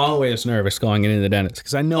 and I'm always nervous going into the dentist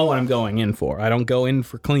because I know what I'm going in for. I don't go in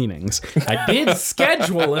for cleanings. I did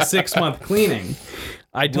schedule a 6-month cleaning.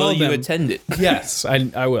 I told them. Will you attend it? Yes,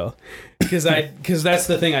 I will, because that's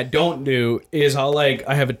the thing I don't do is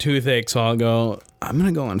I have a toothache, so I'll go. I'm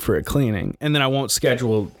gonna go in for a cleaning, and then I won't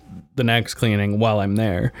schedule the next cleaning while I'm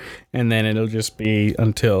there, and then it'll just be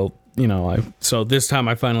until. So this time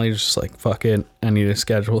I finally just like, fuck it. I need to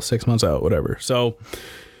schedule 6 months out, whatever. So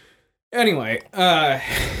anyway, I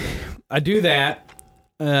do that.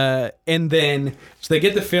 And then, so they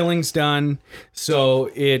get the fillings done. So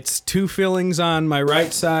it's 2 fillings on my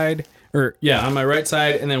right side on my right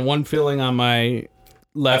side. And then 1 filling on my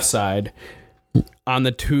left side on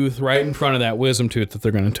the tooth right in front of that wisdom tooth that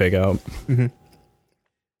they're going to take out. Mm-hmm.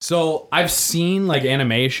 So I've seen like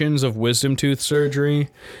animations of wisdom tooth surgery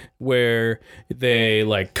where they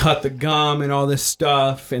like cut the gum and all this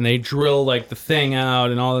stuff and they drill like the thing out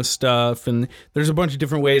and all this stuff. And there's a bunch of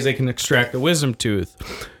different ways they can extract the wisdom tooth.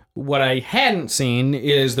 What I hadn't seen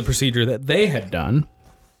is the procedure that they had done.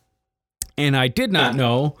 And I did not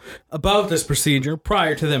know about this procedure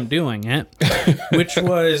prior to them doing it, which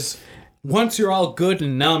was once you're all good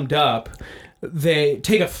and numbed up, they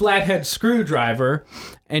take a flathead screwdriver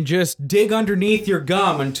and just dig underneath your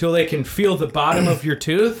gum until they can feel the bottom of your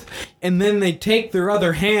tooth. And then they take their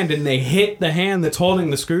other hand and they hit the hand that's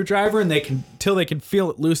holding the screwdriver until they can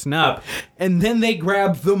feel it loosen up. And then they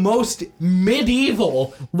grab the most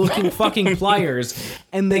medieval looking fucking pliers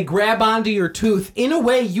and they grab onto your tooth in a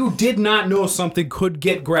way you did not know something could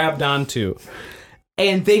get grabbed onto.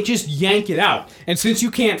 And they just yank it out. And since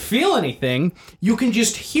you can't feel anything, you can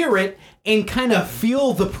just hear it and kind of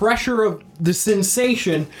feel the pressure of the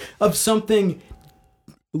sensation of something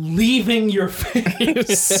leaving your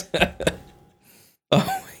face.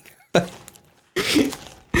 Oh my God.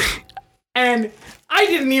 And I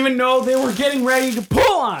didn't even know they were getting ready to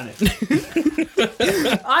pull on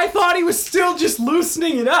it. I thought he was still just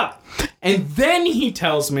loosening it up. And then he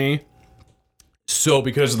tells me, so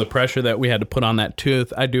because of the pressure that we had to put on that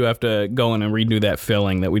tooth, I do have to go in and redo that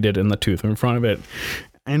filling that we did in the tooth in front of it.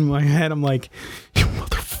 In my head, I'm like, you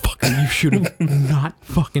motherfucker, you should have not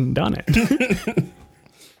fucking done it.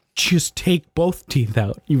 Just take both teeth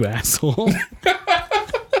out, you asshole.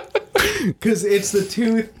 Because it's the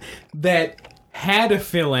tooth that had a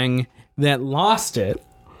filling that lost it.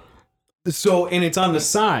 So, and it's on the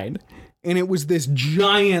side. And it was this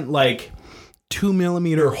giant, like, 2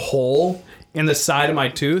 millimeter hole in the side of my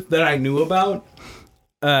tooth that I knew about.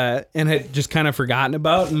 and had just kind of forgotten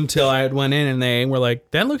about until I had went in and they were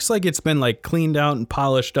like, that looks like it's been like cleaned out and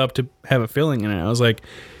polished up to have a filling in it. I was like,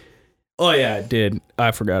 oh yeah, it did.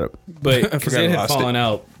 I forgot it. But because it had fallen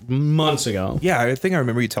out months ago. Yeah, I think I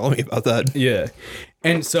remember you telling me about that. Yeah.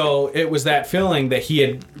 And so it was that filling that he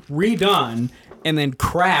had redone and then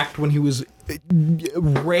cracked when he was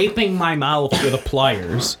raping my mouth with the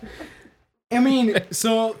pliers. I mean,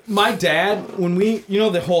 so my dad, when we,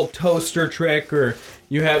 the whole toaster trick, or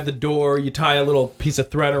you have the door, you tie a little piece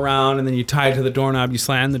of thread around and then you tie it to the doorknob, you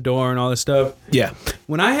slam the door and all this stuff. Yeah.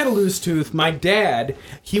 When I had a loose tooth, my dad,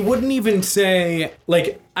 he wouldn't even say,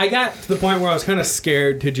 like, I got to the point where I was kind of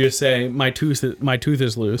scared to just say my tooth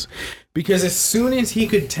is loose, because as soon as he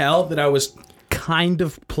could tell that I was kind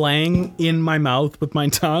of playing in my mouth with my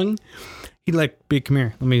tongue, he'd like, "B, come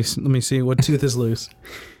here, let me see what tooth is loose."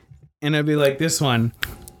 And I'd be like, "This one,"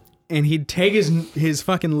 and he'd take his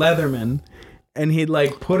fucking Leatherman, and he'd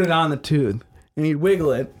like put it on the tooth, and he'd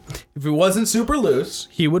wiggle it. If it wasn't super loose,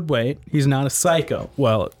 he would wait. He's not a psycho.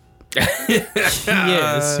 Well, he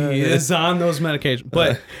is on those medications,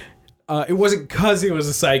 but it wasn't because he was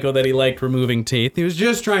a psycho that he liked removing teeth. He was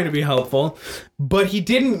just trying to be helpful, but he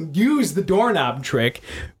didn't use the doorknob trick.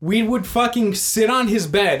 We would fucking sit on his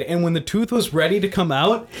bed, and when the tooth was ready to come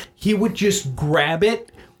out, he would just grab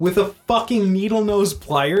it with a fucking needle nose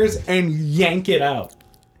pliers and yank it out.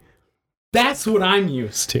 That's what I'm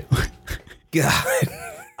used to. God.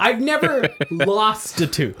 I've never lost a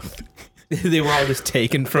tooth. They were all just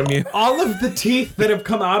taken from you. All of the teeth that have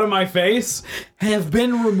come out of my face have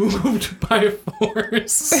been removed by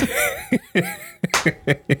force.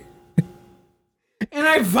 And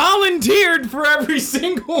I volunteered for every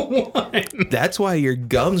single one. That's why your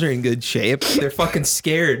gums are in good shape. They're fucking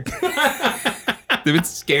scared. They've been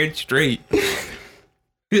scared straight.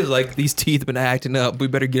 It's like, these teeth have been acting up. We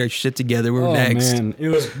better get our shit together. We're next. Man, it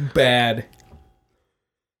was bad.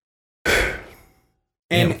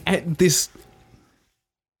 And at this,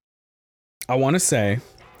 I want to say,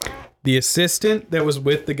 the assistant that was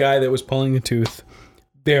with the guy that was pulling the tooth,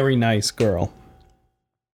 very nice girl.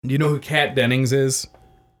 Do you know who Kat Dennings is?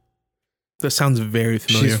 That sounds very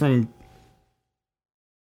familiar.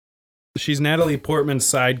 She's Natalie Portman's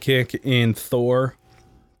sidekick in Thor.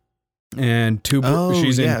 And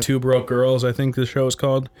she's in Two Broke Girls, I think the show is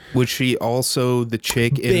called. Was she also the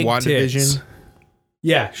chick in WandaVision? Tits.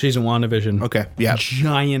 Yeah, she's in WandaVision. Okay, yeah.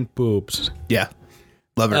 Giant boobs. Yeah.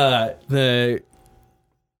 Love her.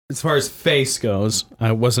 As far as face goes,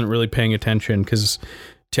 I wasn't really paying attention because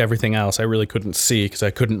to everything else I really couldn't see because I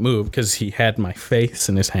couldn't move because he had my face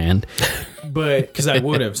in his hand. But because I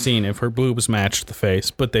would have seen if her boobs matched the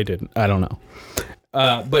face, but they didn't. I don't know.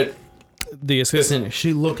 But the assistant,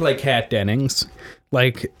 she looked like Kat Dennings.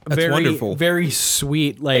 Like, that's very wonderful. Very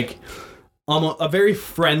sweet, like almost a very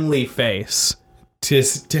friendly face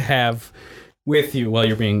to have with you while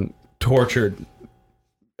you're being tortured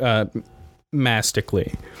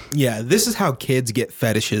mastically. Yeah, this is how kids get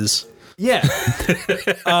fetishes. Yeah.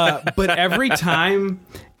 But every time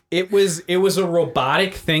it was a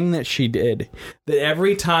robotic thing that she did, that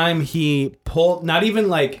every time he pulled, not even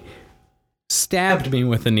like stabbed me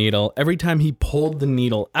with a needle, every time he pulled the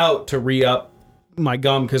needle out to re-up my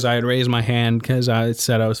gum because I had raised my hand because I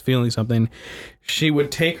said I was feeling something, she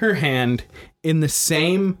would take her hand in the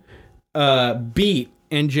same beat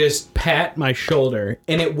and just pat my shoulder.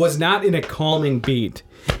 And it was not in a calming beat.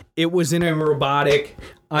 It was in a robotic,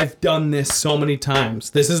 I've done this so many times.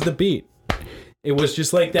 This is the beat. It was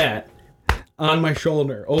just like that. On my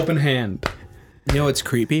shoulder, open hand. You know what's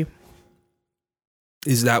creepy?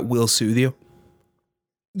 Is that will soothe you?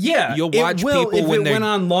 Yeah, you'll watch people if it went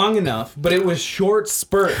on long enough, but it was short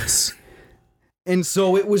spurts. And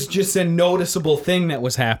so it was just a noticeable thing that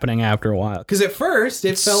was happening after a while. Because at first,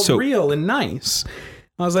 it felt real and nice.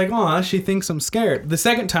 I was like, oh, she thinks I'm scared. The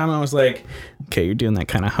second time, I was like, okay, you're doing that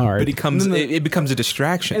kind of hard. But it becomes a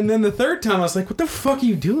distraction. And then the third time, I was like, what the fuck are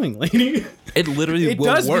you doing, lady? It literally will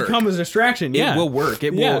work. It does become a distraction, yeah. It will work.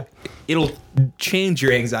 It'll change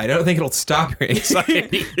your anxiety. I don't think it'll stop your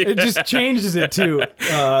anxiety. It just changes it to,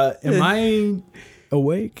 am I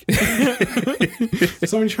awake?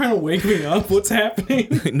 Someone trying to wake me up? What's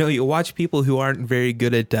happening? No, you'll watch people who aren't very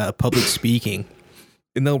good at public speaking,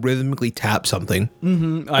 and they'll rhythmically tap something.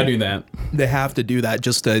 Mm-hmm. I do that. They have to do that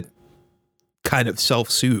just to kind of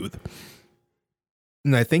self-soothe.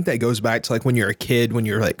 And I think that goes back to like when you're a kid, when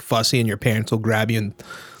you're like fussy and your parents will grab you and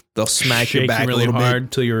they'll smack your back really a little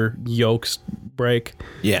hard till your yolks break.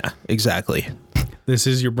 Yeah, exactly. This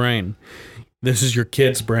is your brain. This is your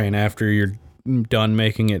kid's brain after you're done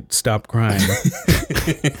making it stop crying.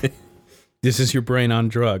 This is your brain on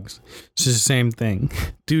drugs. It's just the same thing.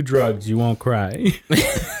 Do drugs, you won't cry.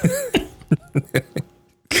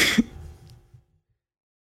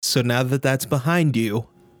 So now that that's behind you,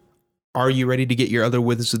 are you ready to get your other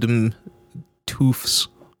wisdom tooths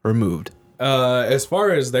removed? As far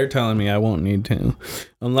as they're telling me, I won't need to.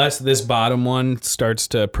 Unless this bottom one starts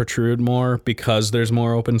to protrude more because there's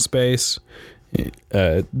more open space.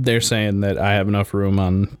 They're saying that I have enough room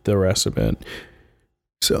on the rest of it.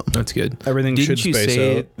 So that's good. Everything Didn't should you space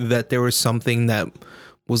say out. that there was something that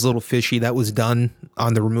was a little fishy that was done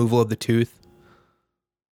on the removal of the tooth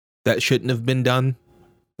that shouldn't have been done?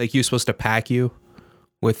 Like, you were supposed to pack you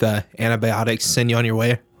with antibiotics, send you on your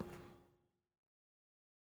way?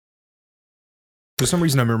 For some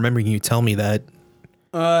reason, I'm remembering you tell me that.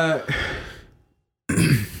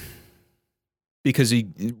 Because he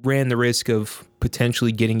ran the risk of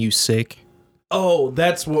potentially getting you sick. Oh,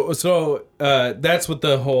 that's what. So that's what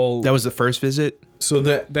the whole. That was the first visit. So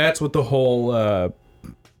that's what the whole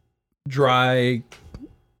dry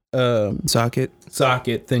socket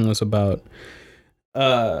thing was about.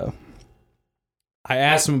 I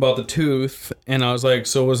asked him about the tooth, and I was like,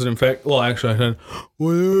 "So was it infected?" Well, actually, I said,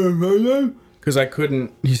 because I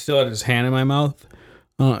couldn't. He still had his hand in my mouth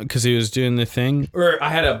because he was doing the thing, or I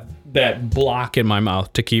had that block in my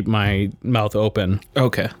mouth to keep my mouth open.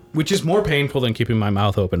 Okay. Which is more painful than keeping my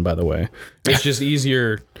mouth open, by the way. It's just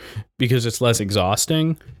easier because it's less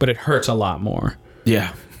exhausting, but it hurts a lot more.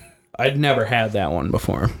 Yeah. I'd never had that one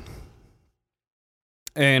before.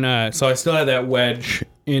 And so I still had that wedge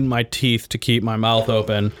in my teeth to keep my mouth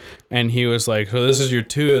open. And he was like, "So this is your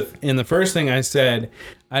tooth." And the first thing I said,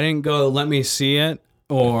 I didn't go, "Let me see it,"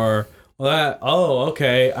 or, "Oh,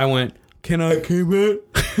 okay." I went, "Can I keep it?"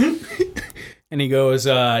 And he goes,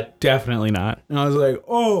 "Definitely not." And I was like,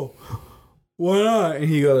 "Oh, why not?" And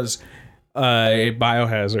he goes,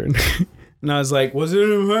 "Biohazard." And I was like, "Was it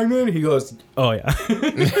infected?" He goes, "Oh, yeah."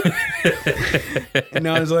 And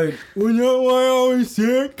I was like, "Was that why I was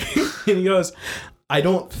sick?" And he goes, "I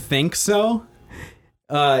don't think so."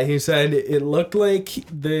 He said it looked like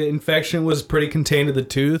the infection was pretty contained to the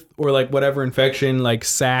tooth, or like whatever infection, like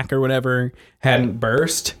sac or whatever, hadn't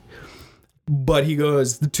burst. But he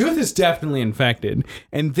goes, "The tooth is definitely infected.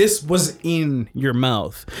 And this was in your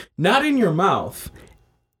mouth. Not in your mouth.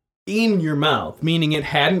 In your mouth." Meaning it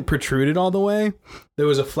hadn't protruded all the way. There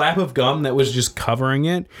was a flap of gum that was just covering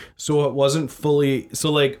it. So it wasn't fully...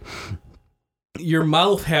 So like... Your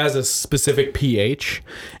mouth has a specific pH,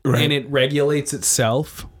 right, and it regulates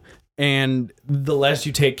itself. And the less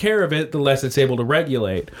you take care of it, the less it's able to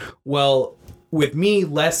regulate. Well, with me,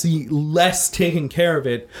 less taking care of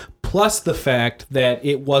it, plus the fact that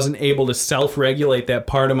it wasn't able to self-regulate that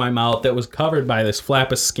part of my mouth that was covered by this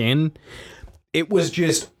flap of skin, it was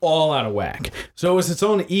just all out of whack. So it was its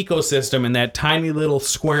own ecosystem in that tiny little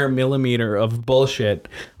square millimeter of bullshit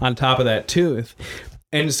on top of that tooth.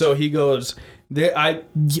 And so he goes... I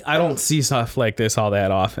don't see stuff like this all that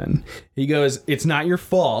often. He goes, "It's not your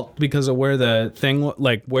fault because of where the thing,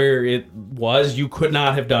 like where it was. You could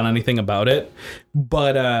not have done anything about it,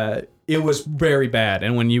 but it was very bad.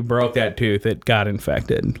 And when you broke that tooth, it got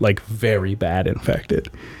infected, like very bad infected."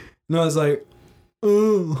 And I was like,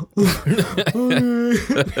 "Oh."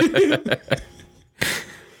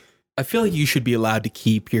 I feel like you should be allowed to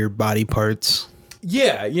keep your body parts.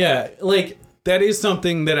 Yeah. Like that is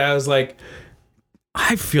something that I was like,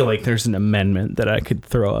 I feel like there's an amendment that I could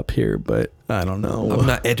throw up here, but I don't know. I'm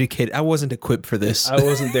not educated. I wasn't equipped for this. I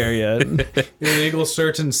wasn't there yet. Illegal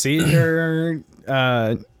search and seizure.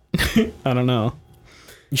 I don't know.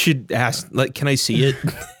 You should ask, like, "Can I see it?"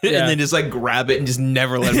 Yeah. And then just like grab it and just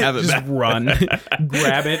never let him have it just back. Run,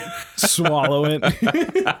 grab it, swallow it.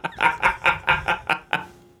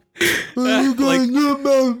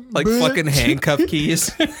 like fucking handcuff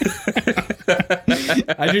keys.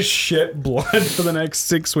 I just shit blood for the next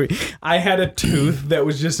 6 weeks. I had a tooth that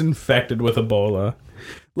was just infected with Ebola.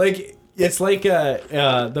 Like, it's like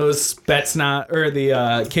those Spetsnaz or the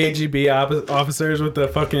KGB officers with the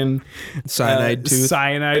fucking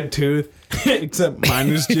cyanide tooth. Except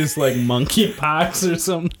mine was just like monkeypox or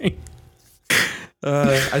something.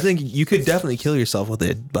 I think you could definitely kill yourself with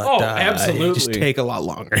it, but absolutely, it just take a lot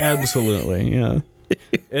longer. Absolutely, yeah.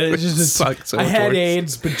 It just sucks. I had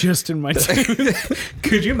AIDS, but just in my tooth.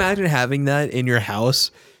 Could you imagine having that in your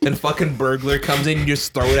house and a fucking burglar comes in and you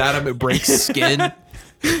just throw it at him, it breaks skin?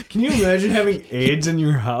 Can you imagine having AIDS in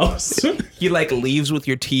your house? He like leaves with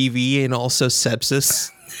your TV and also sepsis.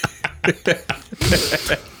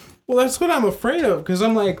 Well, that's what I'm afraid of, because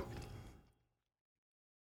I'm like,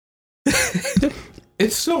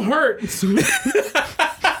 it still hurts.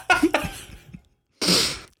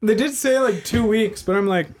 They did say like 2 weeks, but I'm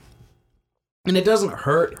like, and it doesn't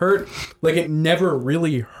hurt. Like it never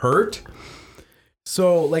really hurt.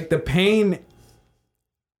 So like the pain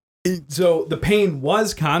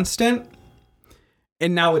was constant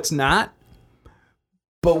and now it's not.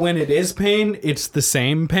 But when it is pain, it's the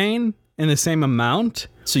same pain and the same amount.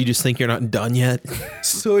 So you just think you're not done yet?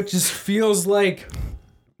 So it just feels like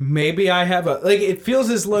maybe I have it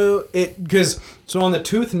feels as low so on the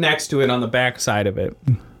tooth next to it on the back side of it,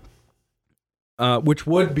 which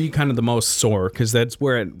would be kind of the most sore because that's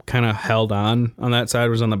where it kind of held on that side,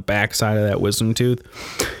 was on the back side of that wisdom tooth.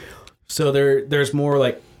 So there's more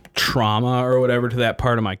like trauma or whatever to that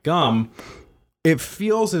part of my gum. It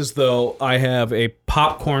feels as though I have a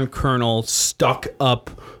popcorn kernel stuck up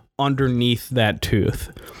underneath that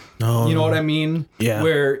tooth. Oh, you know what I mean? Yeah.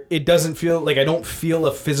 Where it doesn't feel like I don't feel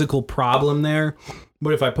a physical problem there.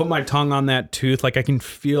 But if I put my tongue on that tooth, like I can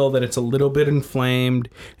feel that it's a little bit inflamed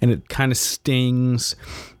and it kind of stings.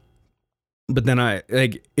 But then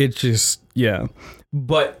it just, yeah.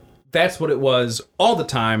 But that's what it was all the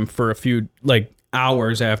time for a few like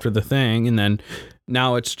hours after the thing. And then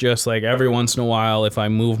now it's just like every once in a while, if I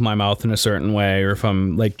move my mouth in a certain way or if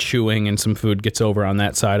I'm like chewing and some food gets over on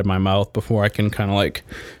that side of my mouth before I can kind of like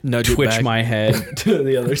twitch my head to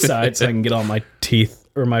the other side so I can get all my teeth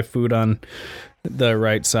or my food on the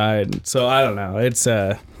right side. So I don't know. It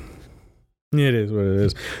is what it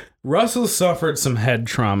is. Russell suffered some head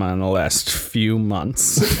trauma in the last few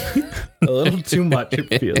months. A little too much,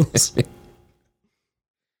 it feels.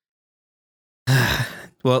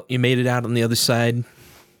 Well, you made it out on the other side.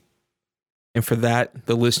 And for that,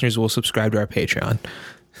 the listeners will subscribe to our Patreon.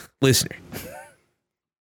 Listener.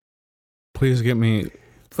 Please get me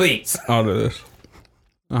out of this.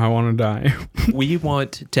 I want to die. We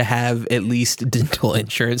want to have at least dental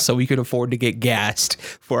insurance so we can afford to get gassed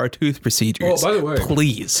for our tooth procedures. Oh, by the way,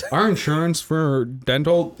 please. Our insurance for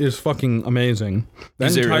dental is fucking amazing.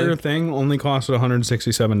 That entire thing only costed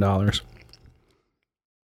 $167.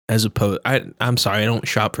 As opposed, I'm sorry, I don't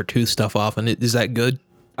shop for tooth stuff often. Is that good?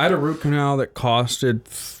 I had a root canal that costed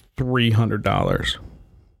 $300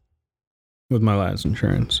 with my last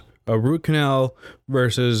insurance. A root canal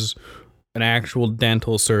versus an actual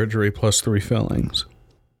dental surgery plus 3 fillings.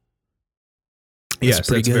 Yes,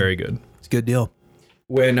 that's very good. It's a good deal.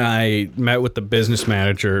 When I met with the business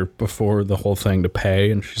manager before the whole thing to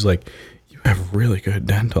pay, and she's like, "You have really good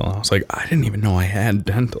dental." I was like, "I didn't even know I had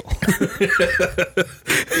dental."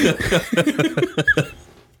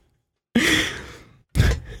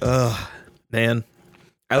 Man,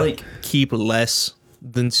 I keep less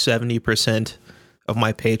than 70% of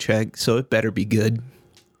my paycheck, so it better be good.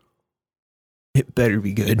 It better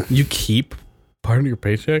be good. You keep part of your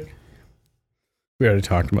paycheck? We already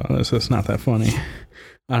talked about this. It's not that funny.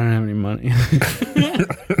 I don't have any money.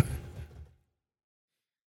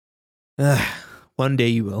 One day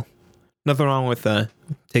you will. Nothing wrong with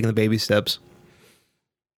taking the baby steps.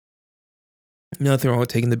 Nothing wrong with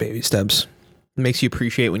taking the baby steps. It makes you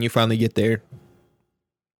appreciate when you finally get there.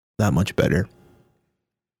 That much better.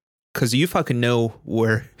 Because you fucking know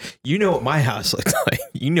where... You know what my house looks like.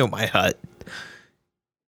 You know my hut.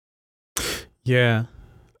 Yeah,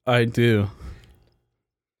 I do.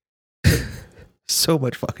 So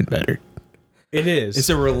much fucking better. It is. It's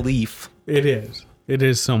a relief. It is. It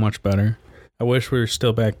is so much better. I wish we were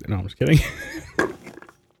still back there. No, I'm just kidding.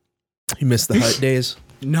 You miss the hut days?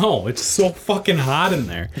 No, it's so fucking hot in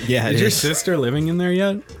there. Yeah, Is your sister living in there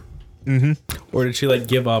yet? Mm-hmm. Or did she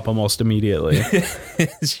give up almost immediately?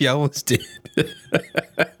 She almost did.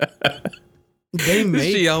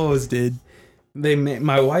 She almost did.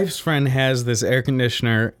 My wife's friend has this air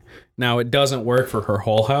conditioner. Now, it doesn't work for her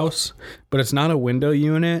whole house, but it's not a window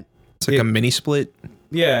unit. It's like a mini split.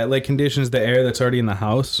 Yeah, it conditions the air that's already in the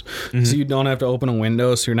house. Mm-hmm. So you don't have to open a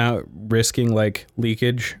window, so you're not risking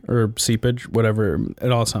leakage or seepage, whatever.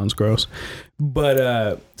 It all sounds gross.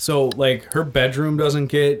 But so her bedroom doesn't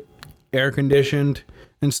get air conditioned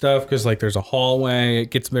and stuff because there's a hallway.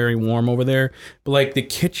 It gets very warm over there. But the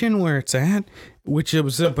kitchen where it's at, which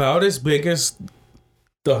was about as big as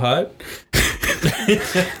the hut,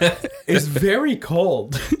 is very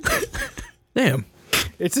cold. Damn.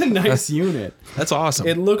 It's a nice unit. That's awesome.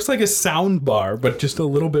 It looks like a sound bar, but just a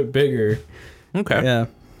little bit bigger. Okay. Yeah.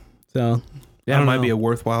 So that might be a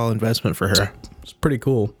worthwhile investment for her. It's pretty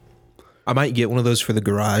cool. I might get one of those for the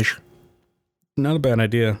garage. Not a bad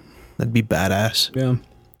idea. That'd be badass. Yeah.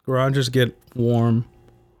 Garages get warm.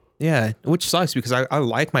 Yeah, which sucks because I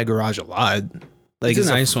like my garage a lot. It's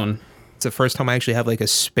a nice one. It's the first time I actually have a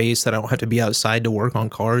space that I don't have to be outside to work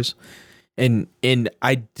on cars. And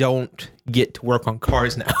I don't get to work on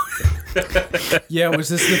cars now. Yeah, was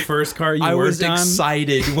this the first car you worked on? I was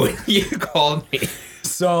excited when you called me.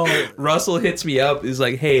 So Russell hits me up. He's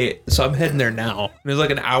like, hey, so I'm heading there now. And it was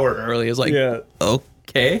like an hour early. I was like, yeah.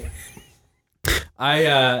 Okay. I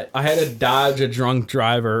had to dodge a drunk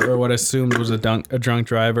driver, or what I assumed was a drunk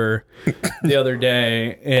driver, the other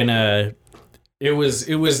day, and it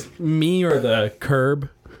was me or the curb,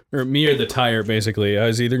 or me or the tire. Basically, I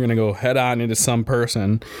was either gonna go head on into some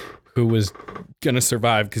person who was gonna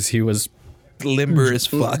survive because he was Limber as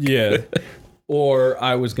fuck. Yeah, or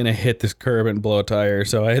I was gonna hit this curb and blow a tire.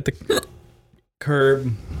 So I hit the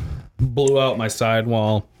curb, blew out my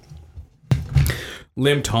sidewall.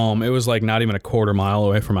 Limped home. It was like not even a quarter mile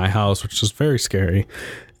away from my house, which was very scary.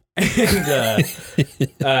 And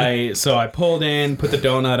I pulled in, put the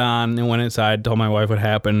donut on, and went inside, told my wife what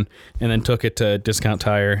happened, and then took it to Discount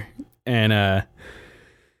Tire. And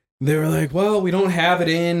they were like, well, we don't have it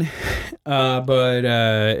in, but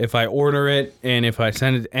if I order it and if I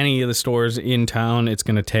send it to any of the stores in town, it's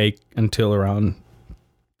going to take until around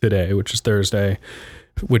today, which is Thursday,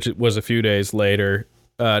 which was a few days later,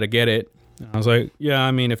 to get it. I was like, yeah, I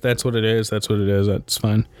mean, if that's what it is, that's what it is. That's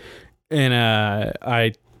fine.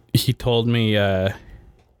 And he told me,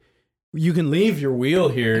 you can leave your wheel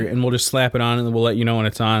here and we'll just slap it on and we'll let you know when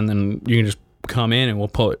it's on. Then you can just come in and we'll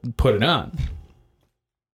put it on.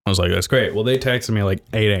 I was like, that's great. Well, they texted me like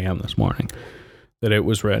 8 a.m. this morning that it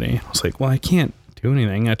was ready. I was like, well, I can't do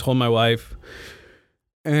anything. I told my wife,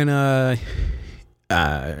 and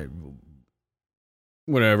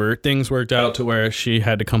whatever, things worked out to where she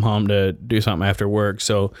had to come home to do something after work.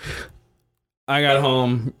 So I got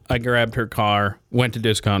home, I grabbed her car, went to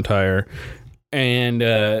Discount Tire, and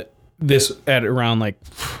this at around like,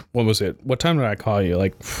 what was it? What time did I call you?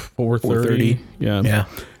 Like 4:30? Yeah.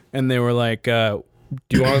 And they were like,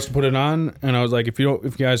 do you want us to put it on? And I was like, if you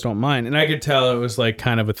guys don't mind. And I could tell it was like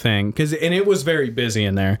kind of a thing, and it was very busy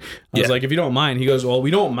in there. I was like, if you don't mind. He goes, well, we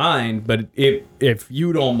don't mind, but if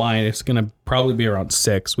you don't mind, it's gonna probably be around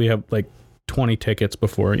 6. We have like 20 tickets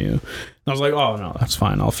before you. And I was like, oh no, that's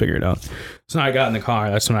fine, I'll figure it out. So I got in the car.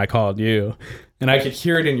 That's when I called you, and I could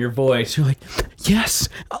hear it in your voice. You're like, yes,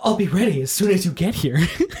 I'll be ready as soon as you get here.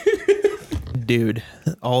 Dude,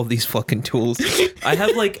 all of these fucking tools. I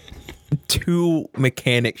have like 2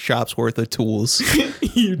 mechanic shops worth of tools.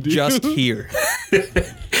 You do? Just here.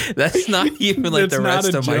 That's not even like that's the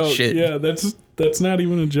rest of my shit. Yeah, that's not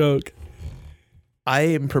even a joke. I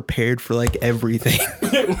am prepared for like everything.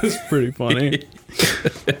 It was pretty funny.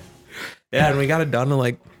 Yeah, and we got it done in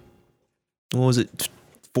like, what was it,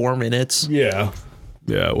 4 minutes? Yeah,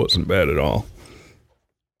 it wasn't bad at all.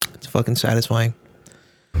 It's fucking satisfying.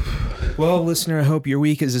 Well, listener, I hope your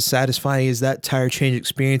week is as satisfying as that tire change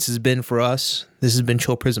experience has been for us. This has been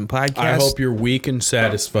Chill Prison Podcast. I hope you're weak and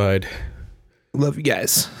satisfied. Love you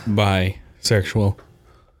guys. Bye, sexual.